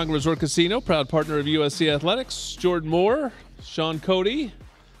by Pechanga Resort Casino, proud partner of USC Athletics. Jordan Moore, Sean Cody,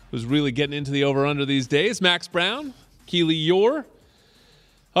 who's really getting into the over-under these days. Max Brown, Keely Yor.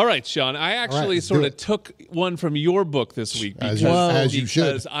 All right, Sean. I actually sort of took one from your book this week as you should.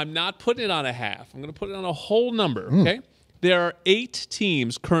 Because I'm not putting it on a half. I'm going to put it on a whole number, okay? There are 8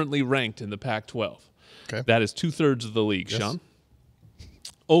 teams currently ranked in the Pac-12. Okay. That is 2/3 of the league, Sean.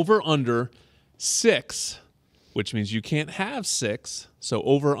 Over under 6, which means you can't have 6. So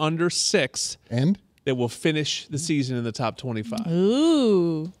over under 6. And? That will finish the season in the top 25.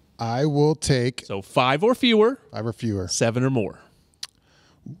 Ooh. I will take... So 5 or fewer. 5 or fewer. 7 or more.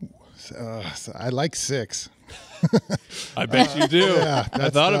 I like 6. I bet you do. Yeah, I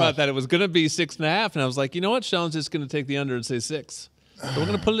thought about that. It was going to be 6.5, and I was like, you know what? Sean's just going to take the under and say 6. So we're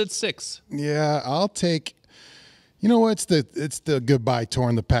going to put it at 6. Yeah, I'll take... You know what? It's the goodbye tour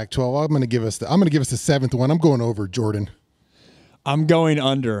in the Pac-12. I'm going to give us the 7th one. I'm going over, Jordan. I'm going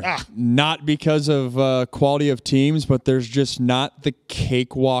under. Not because of quality of teams, but there's just not the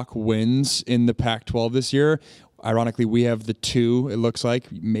cakewalk wins in the Pac-12 this year. Ironically, we have the 2, it looks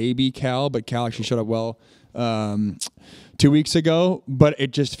like. Maybe Cal, but Cal actually showed up well 2 weeks ago. But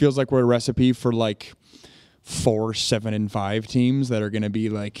it just feels like we're a recipe for like 4, 7, and 5 teams that are going to be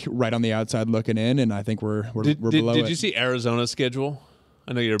like right on the outside looking in, and I think we're below it. Did you see Arizona's schedule?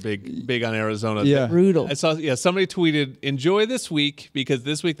 I know you're big on Arizona. Yeah. Brutal. I saw. Yeah, somebody tweeted, "Enjoy this week because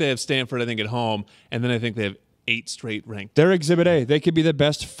this week they have Stanford, I think, at home, and then I think they have 8 straight ranked. They're Exhibit A. They could be the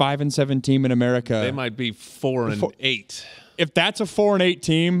best 5-7 team in America. They might be 4-8. If that's a 4-8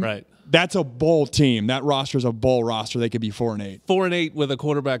 team, right? That's a bowl team. That roster is a bowl roster. They could be 4-8. 4-8 with a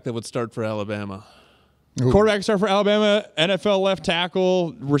quarterback that would start for Alabama. Quarterback start for Alabama, NFL left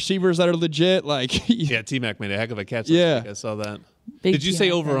tackle, receivers that are legit. Like yeah, T-Mac made a heck of a catch. Yeah, I saw that. Big Did you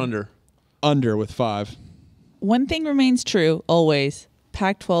say over under? Under with 5. One thing remains true always: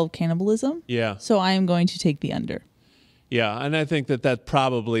 Pac-12 cannibalism. Yeah. So I am going to take the under. Yeah, and I think that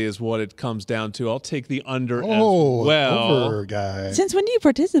probably is what it comes down to. I'll take the under as Oh, well. over, guy. Since when do you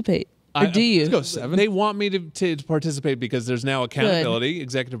participate? Or do you? Let's go 7. They want me to participate because there's now accountability. Good.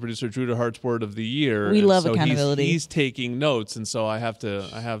 Executive producer Drew DeHart's word of the year. We love so accountability. He's taking notes, and so I have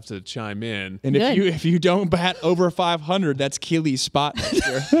to chime in. And if you don't bat over 500, that's Keely's spot next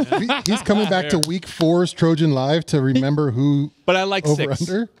year. He's coming back to week 4's Trojan Live to remember who. But I like over 6.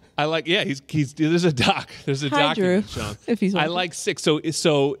 Under. I like he's there's a doc. There's a Hi, document, Drew, Sean. if he's I watching. like 6.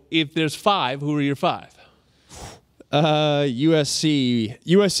 So if there's 5, who are your 5? USC,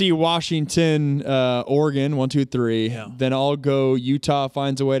 Washington, Oregon, 1, 2, 3. Yeah. Then I'll go Utah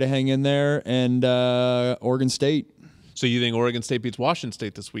finds a way to hang in there, and Oregon State. So you think Oregon State beats Washington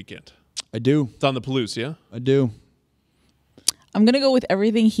State this weekend? I do. It's on the Palouse, yeah? I do. I'm going to go with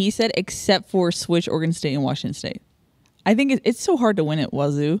everything he said except for switch Oregon State and Washington State. I think it's so hard to win at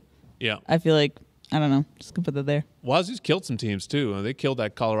Wazoo. Yeah. I feel like, I don't know. Just going to put that there. Wazoo's killed some teams, too. They killed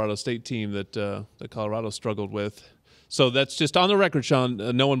that Colorado State team that Colorado struggled with. So that's just on the record, Sean.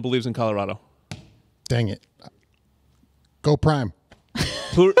 No one believes in Colorado. Dang it. Go Prime.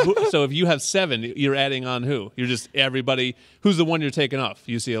 So if you have 7, you're adding on who? You're just everybody. Who's the one you're taking off?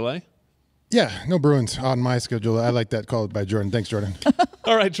 UCLA? Yeah, no Bruins on my schedule. I like that call by Jordan. Thanks, Jordan.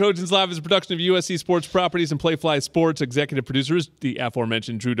 All right, Trojans Live is a production of USC Sports Properties and Playfly Sports. Executive producers, the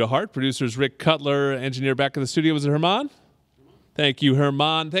aforementioned Drew DeHart. Producers, Rick Cutler. Engineer back in the studio, was it Herman? Thank you,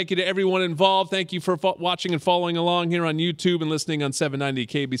 Herman. Thank you to everyone involved. Thank you for watching and following along here on YouTube and listening on 790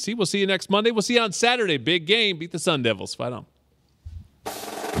 KBC. We'll see you next Monday. We'll see you on Saturday. Big game. Beat the Sun Devils. Fight on.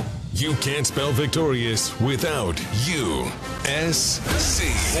 You can't spell victorious without USC.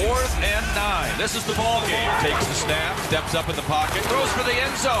 4th and 9. This is the ball game. Takes the snap, steps up in the pocket, throws for the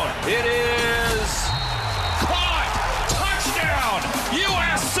end zone. It is caught. Touchdown,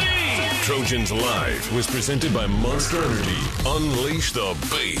 USC. Trojans Live was presented by Monster Energy. Unleash the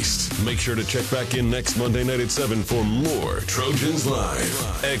beast. Make sure to check back in next Monday night at 7 for more Trojans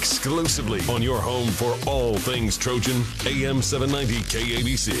Live. Exclusively on your home for all things Trojan, AM 790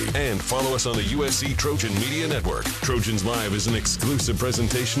 KABC. And follow us on the USC Trojan Media Network. Trojans Live is an exclusive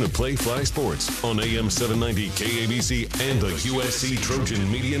presentation of Playfly Sports on AM 790 KABC and the USC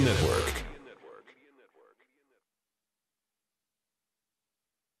Trojan Media Network.